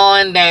goes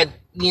on that,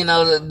 you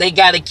know, they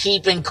gotta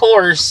keep in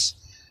course,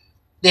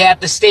 they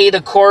have to stay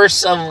the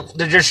course of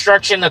the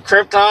destruction of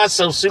Krypton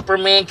so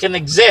Superman can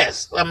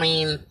exist. I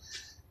mean,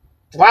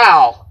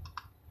 wow.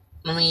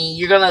 I mean,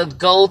 you're gonna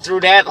go through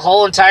that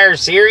whole entire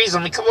series?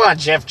 I mean, come on,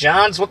 Jeff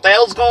Johns, what the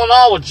hell's going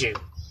on with you?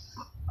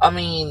 I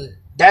mean,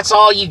 that's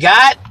all you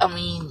got? I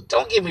mean,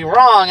 don't get me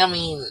wrong, I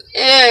mean,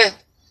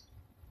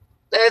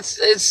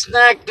 it's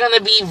not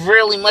gonna be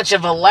really much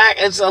of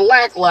it's a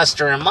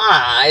lackluster in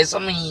my eyes. I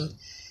mean,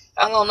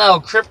 I don't know,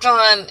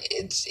 Krypton,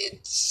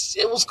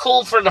 it was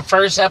cool for the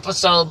first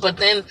episode, but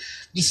then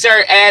you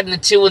start adding the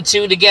 2 and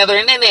 2 together,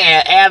 and then they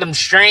add Adam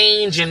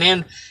Strange, and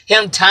then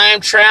him time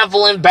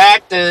traveling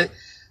back to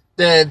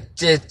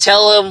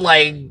tell him,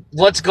 like,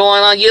 what's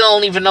going on. You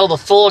don't even know the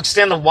full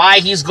extent of why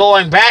he's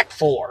going back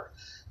for.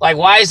 Like,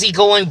 why is he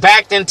going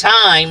back in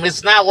time?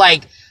 It's not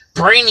like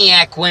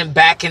Brainiac went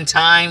back in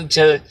time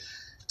to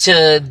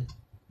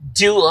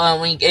do,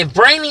 I mean, if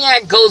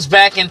Brainiac goes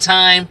back in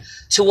time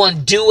to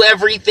undo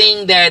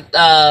everything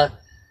but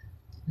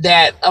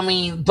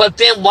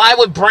then why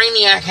would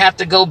Brainiac have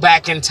to go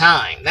back in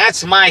time?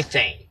 That's my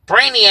thing.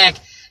 Brainiac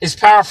is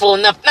powerful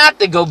enough not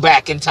to go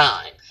back in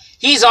time.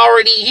 He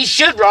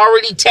should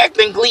already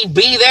technically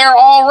be there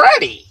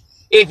already,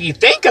 if you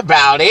think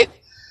about it.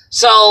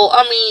 So,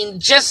 I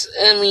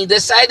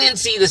didn't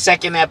see the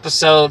second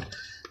episode,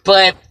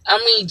 but, I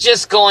mean,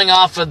 just going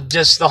off of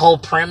just the whole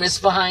premise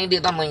behind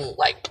it, I mean,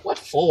 like, what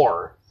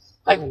for?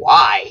 Like,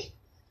 why?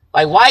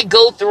 Like, why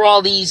go through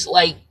all these,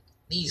 like,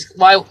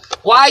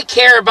 why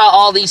care about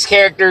all these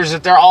characters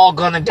if they're all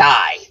gonna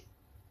die?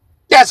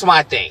 That's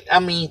my thing. I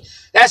mean,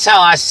 that's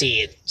how I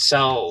see it.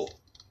 So,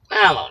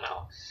 I don't know.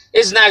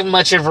 It's not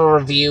much of a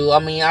review. I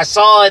mean, I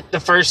saw it the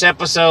first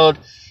episode.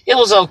 It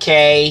was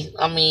okay.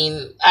 I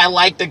mean, I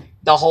like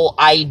the whole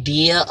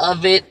idea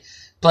of it,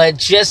 but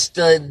just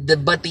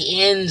but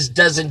the ends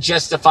doesn't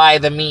justify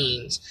the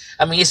means.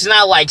 I mean, it's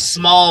not like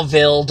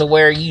Smallville to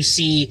where you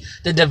see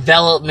the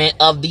development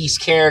of these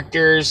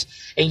characters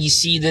and you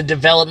see the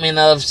development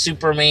of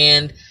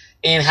Superman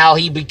and how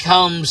he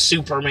becomes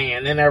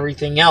Superman and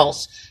everything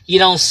else. You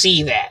don't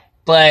see that,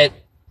 but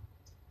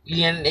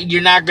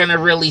you're not going to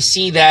really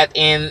see that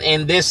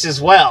in this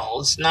as well.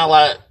 It's not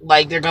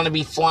like they're going to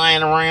be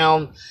flying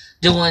around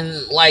doing,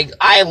 like,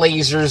 eye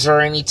lasers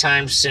or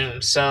anytime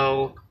soon.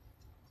 So,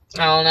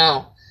 I don't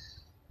know.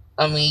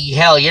 I mean,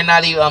 hell, you're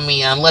not even, I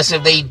mean, unless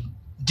if they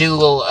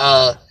do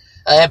a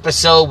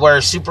episode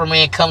where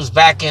Superman comes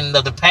back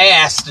into the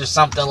past or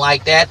something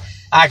like that,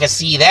 I can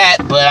see that,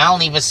 but I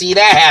don't even see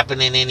that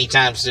happening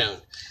anytime soon.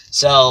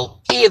 So,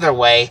 either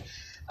way,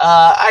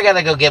 I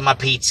gotta go get my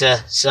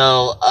pizza,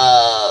 so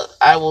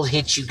I will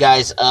hit you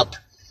guys up.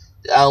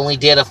 I only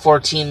did a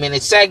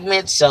 14-minute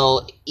segment,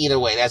 so either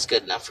way, that's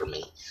good enough for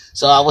me.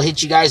 So I will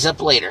hit you guys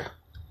up later.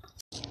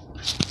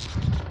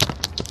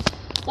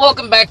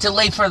 Welcome back to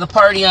Late for the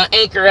Party on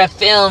Anchor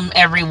FM,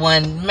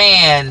 everyone.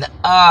 Man,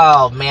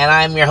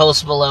 I'm your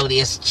host,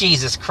 Melodious.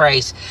 Jesus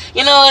Christ.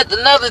 You know what?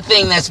 Another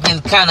thing that's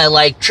been kind of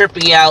like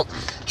tripping me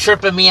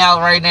out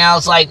right now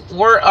is like,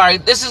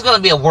 alright, this is going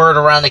to be a word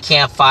around the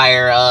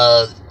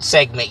campfire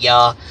segment,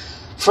 y'all.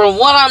 From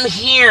what I'm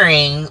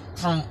hearing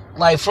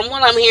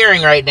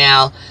right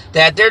now,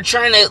 that they're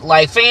trying to,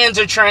 like, fans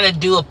are trying to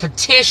do a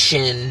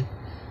petition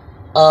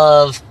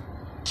of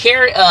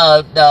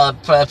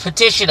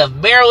petition of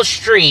Meryl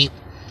Streep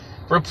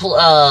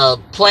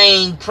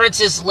playing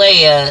Princess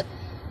Leia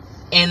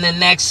in the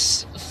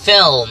next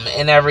film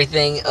and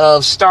everything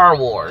of Star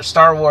Wars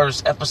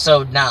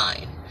Episode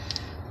 9.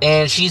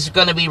 And she's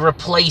going to be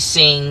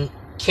replacing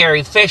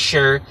Carrie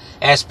Fisher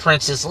as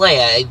Princess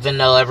Leia, even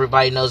though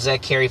everybody knows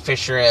that Carrie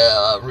Fisher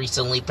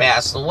recently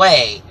passed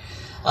away.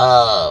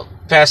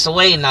 Passed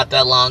away not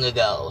that long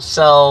ago.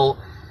 So,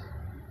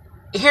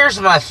 here's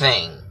my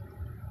thing.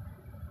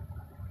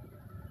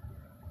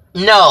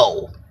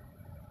 No,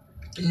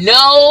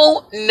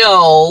 hell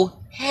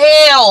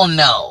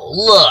no.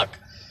 Look,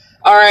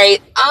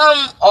 alright,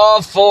 I'm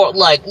all for,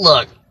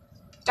 look,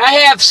 I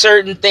have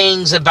certain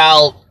things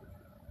about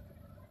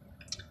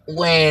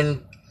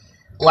when,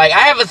 I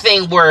have a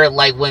thing where,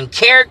 when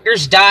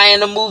characters die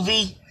in a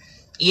movie,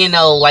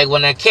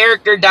 when a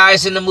character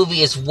dies in the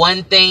movie, it's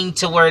one thing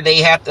to where they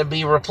have to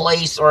be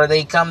replaced or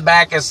they come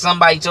back as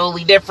somebody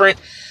totally different.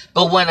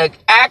 But when an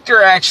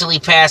actor actually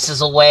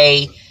passes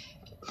away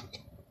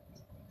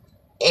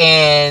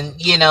and,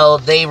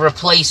 they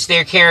replace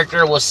their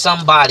character with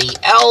somebody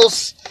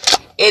else,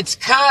 it's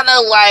kind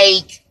of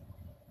like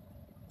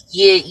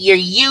you're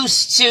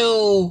used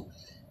to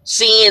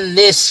seeing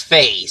this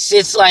face.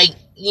 It's like,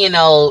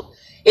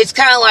 it's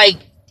kind of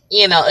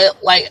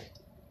like,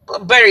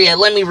 better yet,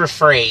 let me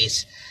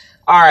rephrase.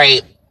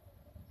 Alright,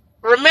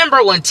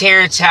 remember when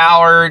Terrence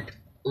Howard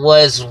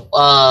was,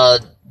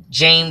 was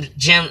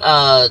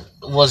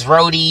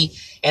Rhodey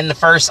in the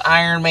first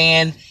Iron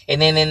Man, and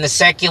then in the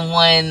second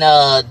one,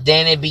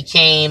 then it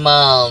became,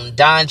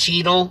 Don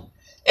Cheadle?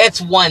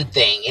 It's one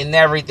thing, and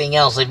everything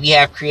else, if you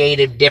have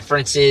creative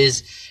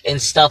differences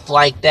and stuff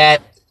like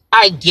that,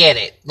 I get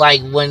it.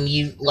 When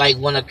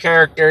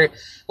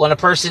a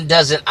person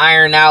doesn't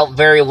iron out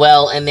very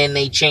well, and then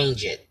they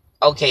change it.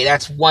 Okay,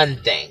 that's one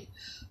thing.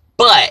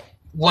 But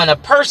when a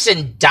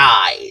person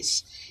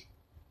dies,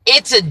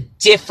 it's a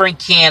different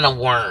can of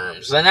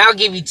worms. And I'll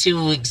give you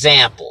two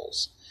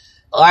examples.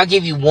 I'll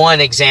give you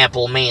one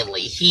example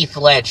mainly. Heath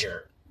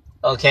Ledger.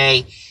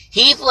 Okay?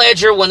 Heath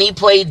Ledger, when he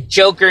played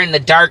Joker in The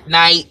Dark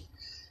Knight,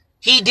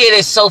 he did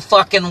it so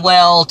fucking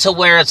well to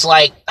where it's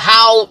like,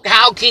 how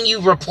can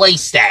you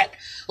replace that?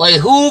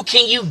 Who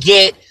can you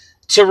get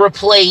to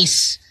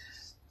replace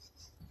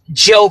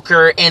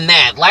Joker in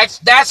that?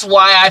 That's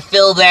why I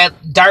feel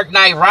that Dark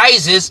Knight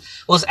Rises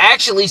was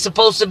actually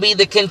supposed to be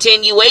the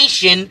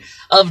continuation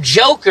of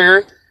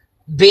Joker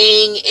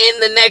being in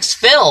the next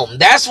film.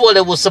 That's what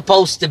it was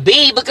supposed to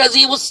be because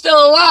he was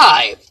still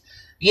alive.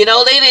 They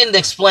didn't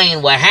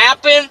explain what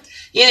happened.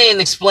 You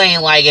didn't explain,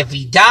 if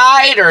he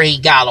died or he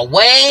got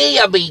away.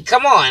 I mean,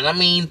 come on. I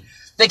mean,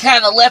 they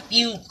kind of left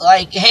you,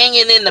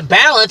 hanging in the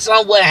balance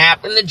on what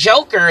happened to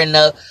Joker and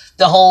the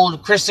whole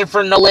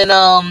Christopher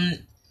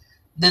Nolan,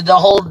 the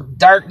whole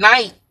Dark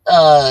Knight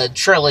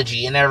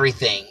trilogy and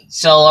everything.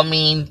 So, I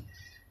mean,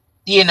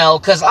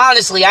 because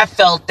honestly, I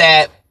felt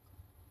that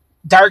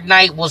Dark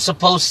Knight was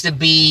supposed to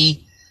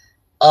be,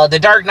 the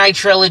Dark Knight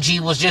trilogy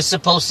was just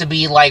supposed to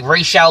be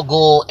Ra's al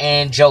Ghul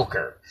and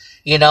Joker.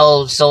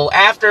 So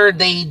after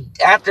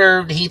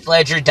Heath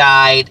Ledger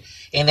died,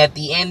 and at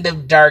the end of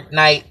the Dark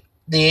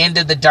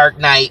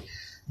Knight,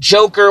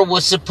 Joker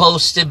was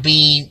supposed to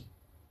be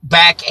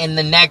back in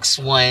the next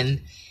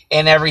one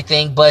and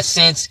everything, but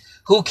since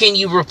who can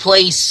you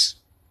replace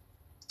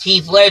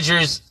Heath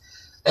Ledger's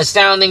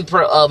astounding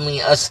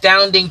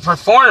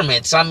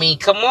performance? I mean,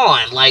 come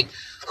on,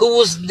 who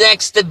was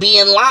next to be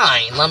in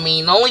line? I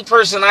mean, the only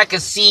person I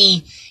could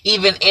see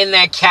even in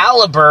that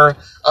caliber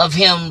of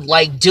him,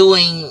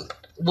 doing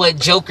what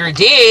Joker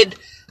did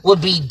would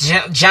be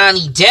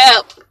Johnny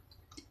Depp.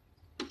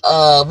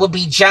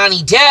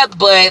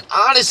 But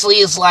honestly,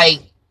 it's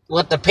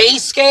with the pay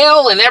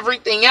scale and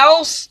everything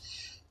else,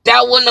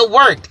 that wouldn't have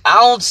worked. I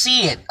don't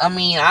see it.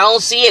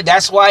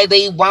 That's why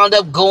they wound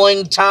up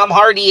going Tom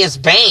Hardy as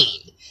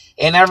Bane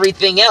and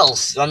everything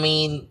else. I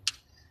mean,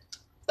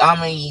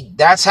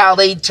 that's how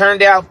it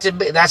turned out to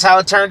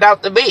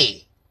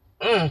be.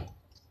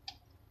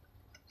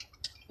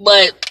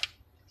 But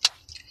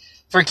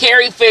for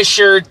Carrie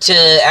Fisher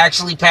to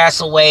actually pass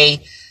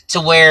away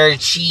to where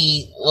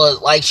she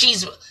was,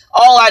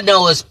 all I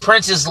know is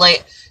Princess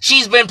Leia.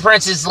 She's been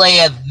Princess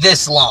Leia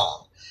this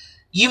long.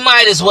 You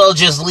might as well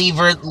just leave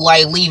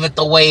it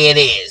the way it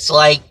is.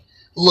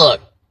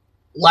 Look,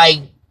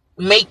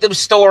 make the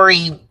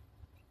story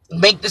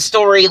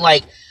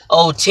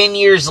 10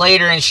 years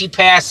later and she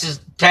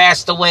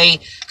passed away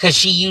because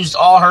she used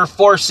all her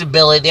force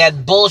ability,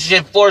 that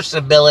bullshit force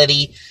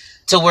ability,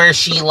 to where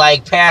she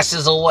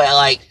passes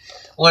away,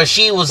 where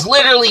she was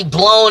literally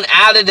blown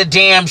out of the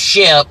damn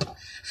ship.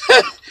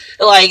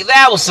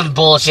 That was some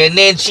bullshit. And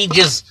then she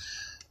just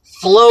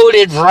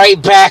floated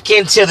right back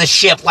into the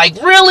ship.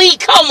 Really?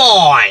 Come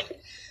on.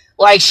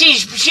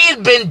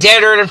 She'd been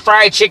deader than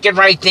fried chicken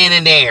right then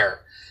and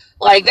there.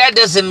 That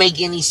doesn't make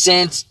any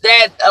sense.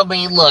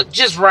 Look,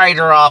 just write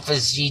her off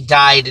as she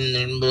died in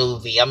the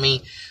movie.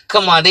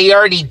 Come on, they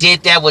already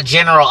did that with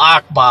General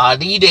Akbar.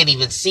 You didn't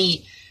even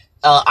see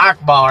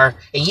Akbar,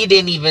 and you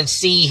didn't even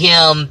see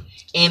him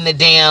in the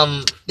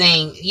damn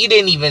thing. You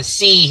didn't even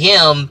see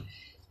him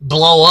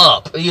blow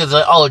up. He was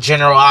oh,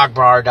 General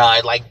Akbar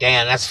died.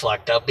 Damn, that's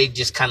fucked up. They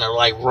just kind of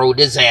wrote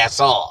his ass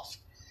off.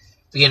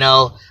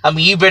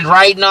 You've been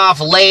writing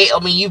off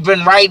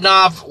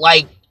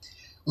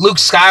Luke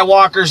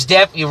Skywalker's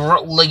death. You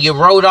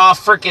wrote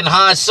off freaking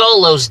Han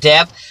Solo's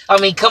death. I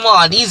mean, come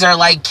on. These are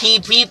like key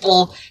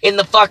people in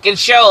the fucking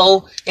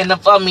show.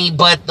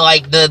 But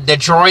like the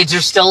droids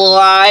are still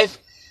alive.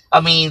 I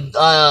mean,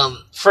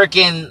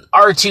 freaking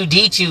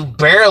R2-D2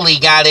 barely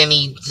got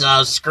any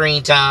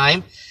screen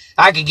time.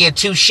 I could give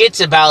two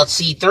shits about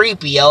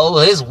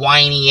C-3PO, his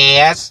whiny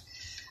ass.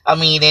 I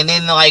mean, and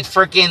then like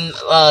freaking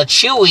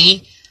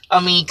Chewie. I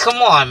mean, come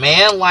on,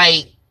 man.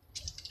 Like,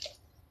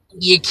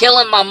 you're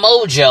killing my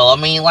mojo.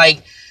 I mean,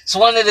 like, it's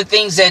one of the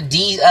things that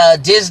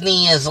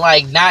Disney is,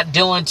 like, not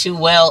doing too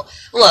well.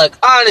 Look,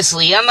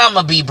 honestly, and I'm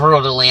gonna be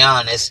brutally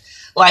honest,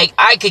 like,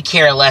 I could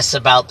care less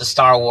about the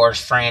Star Wars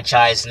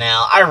franchise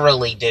now. I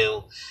really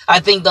do. I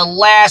think the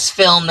last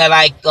film that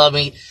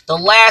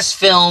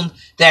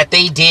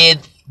they did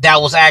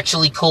that was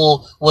actually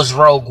cool was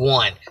Rogue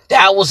One.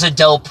 That was a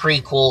dope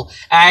prequel.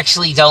 I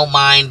actually don't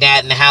mind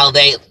that and how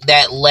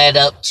that led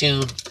up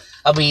to...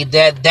 I mean,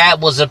 that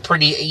was a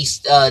pretty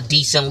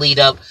decent lead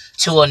up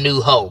to A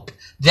New Hope.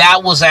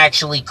 That was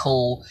actually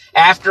cool.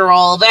 After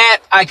all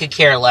that, I could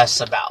care less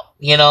about.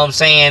 You know what I'm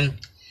saying?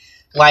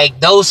 Like,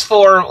 those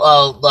four,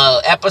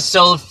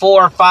 episode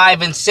 4,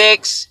 5, and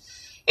 6,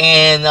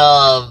 and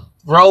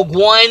Rogue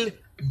One,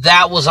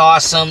 that was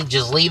awesome.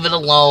 Just leave it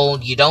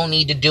alone. You don't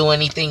need to do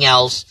anything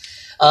else.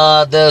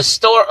 The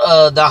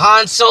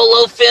Han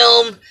Solo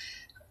film,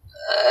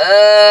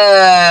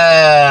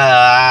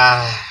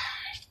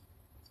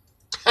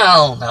 I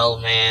don't know,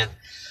 man.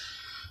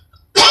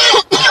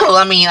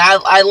 I mean,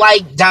 I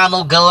like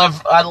Donald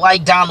Glover. I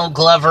like Donald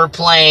Glover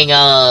playing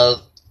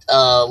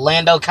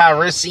Lando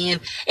Calrissian.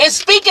 And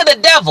speaking of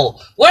the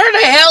devil, where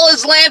the hell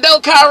is Lando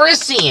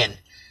Calrissian?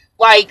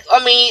 Like,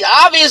 I mean,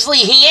 obviously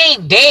he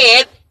ain't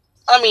dead.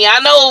 I mean, I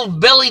know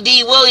Billy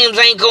D. Williams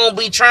ain't gonna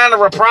be trying to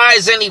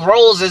reprise any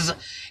roles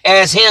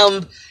as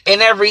him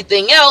and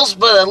everything else,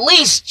 but at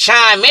least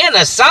chime in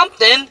or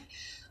something.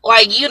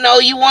 Like, you know,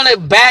 you want a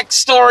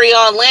backstory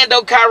on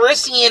Lando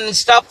Calrissian and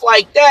stuff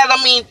like that.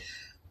 I mean,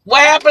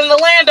 what happened to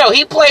Lando?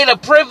 He played a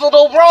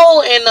pivotal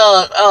role in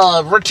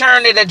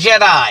Return of the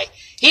Jedi.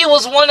 He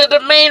was one of the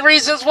main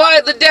reasons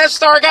why the Death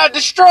Star got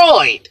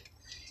destroyed.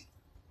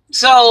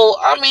 So,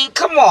 I mean,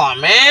 come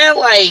on, man.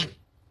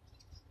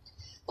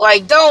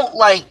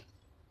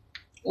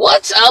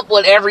 What's up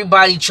with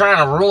everybody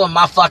trying to ruin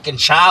my fucking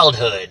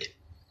childhood?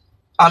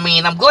 I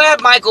mean, I'm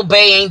glad Michael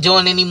Bay ain't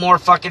doing any more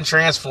fucking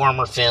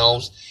Transformer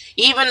films.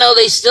 Even though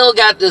they still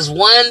got this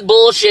one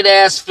bullshit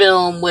ass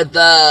film with,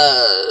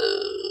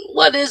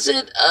 what is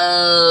it?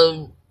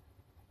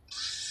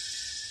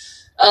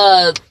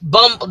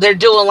 They're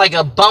doing like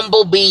a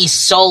Bumblebee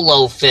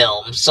solo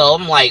film. So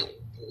I'm like,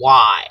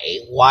 why?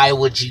 Why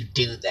would you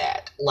do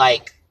that?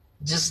 Like,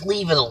 just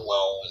leave it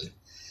alone.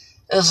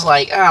 It's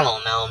like, I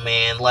don't know,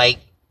 man. Like,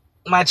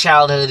 my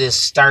childhood is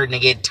starting to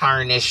get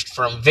tarnished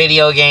from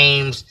video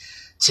games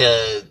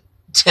to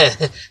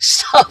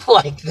stuff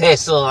like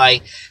this. So,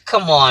 like,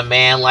 come on,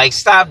 man. Like,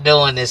 stop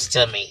doing this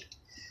to me.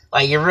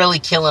 Like, you're really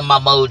killing my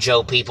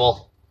mojo,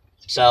 people.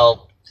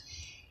 So,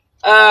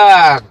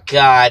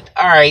 God.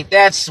 Alright,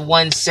 that's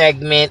one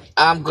segment.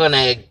 I'm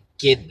gonna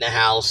get in the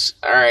house.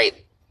 Alright,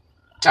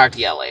 talk to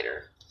y'all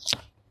later.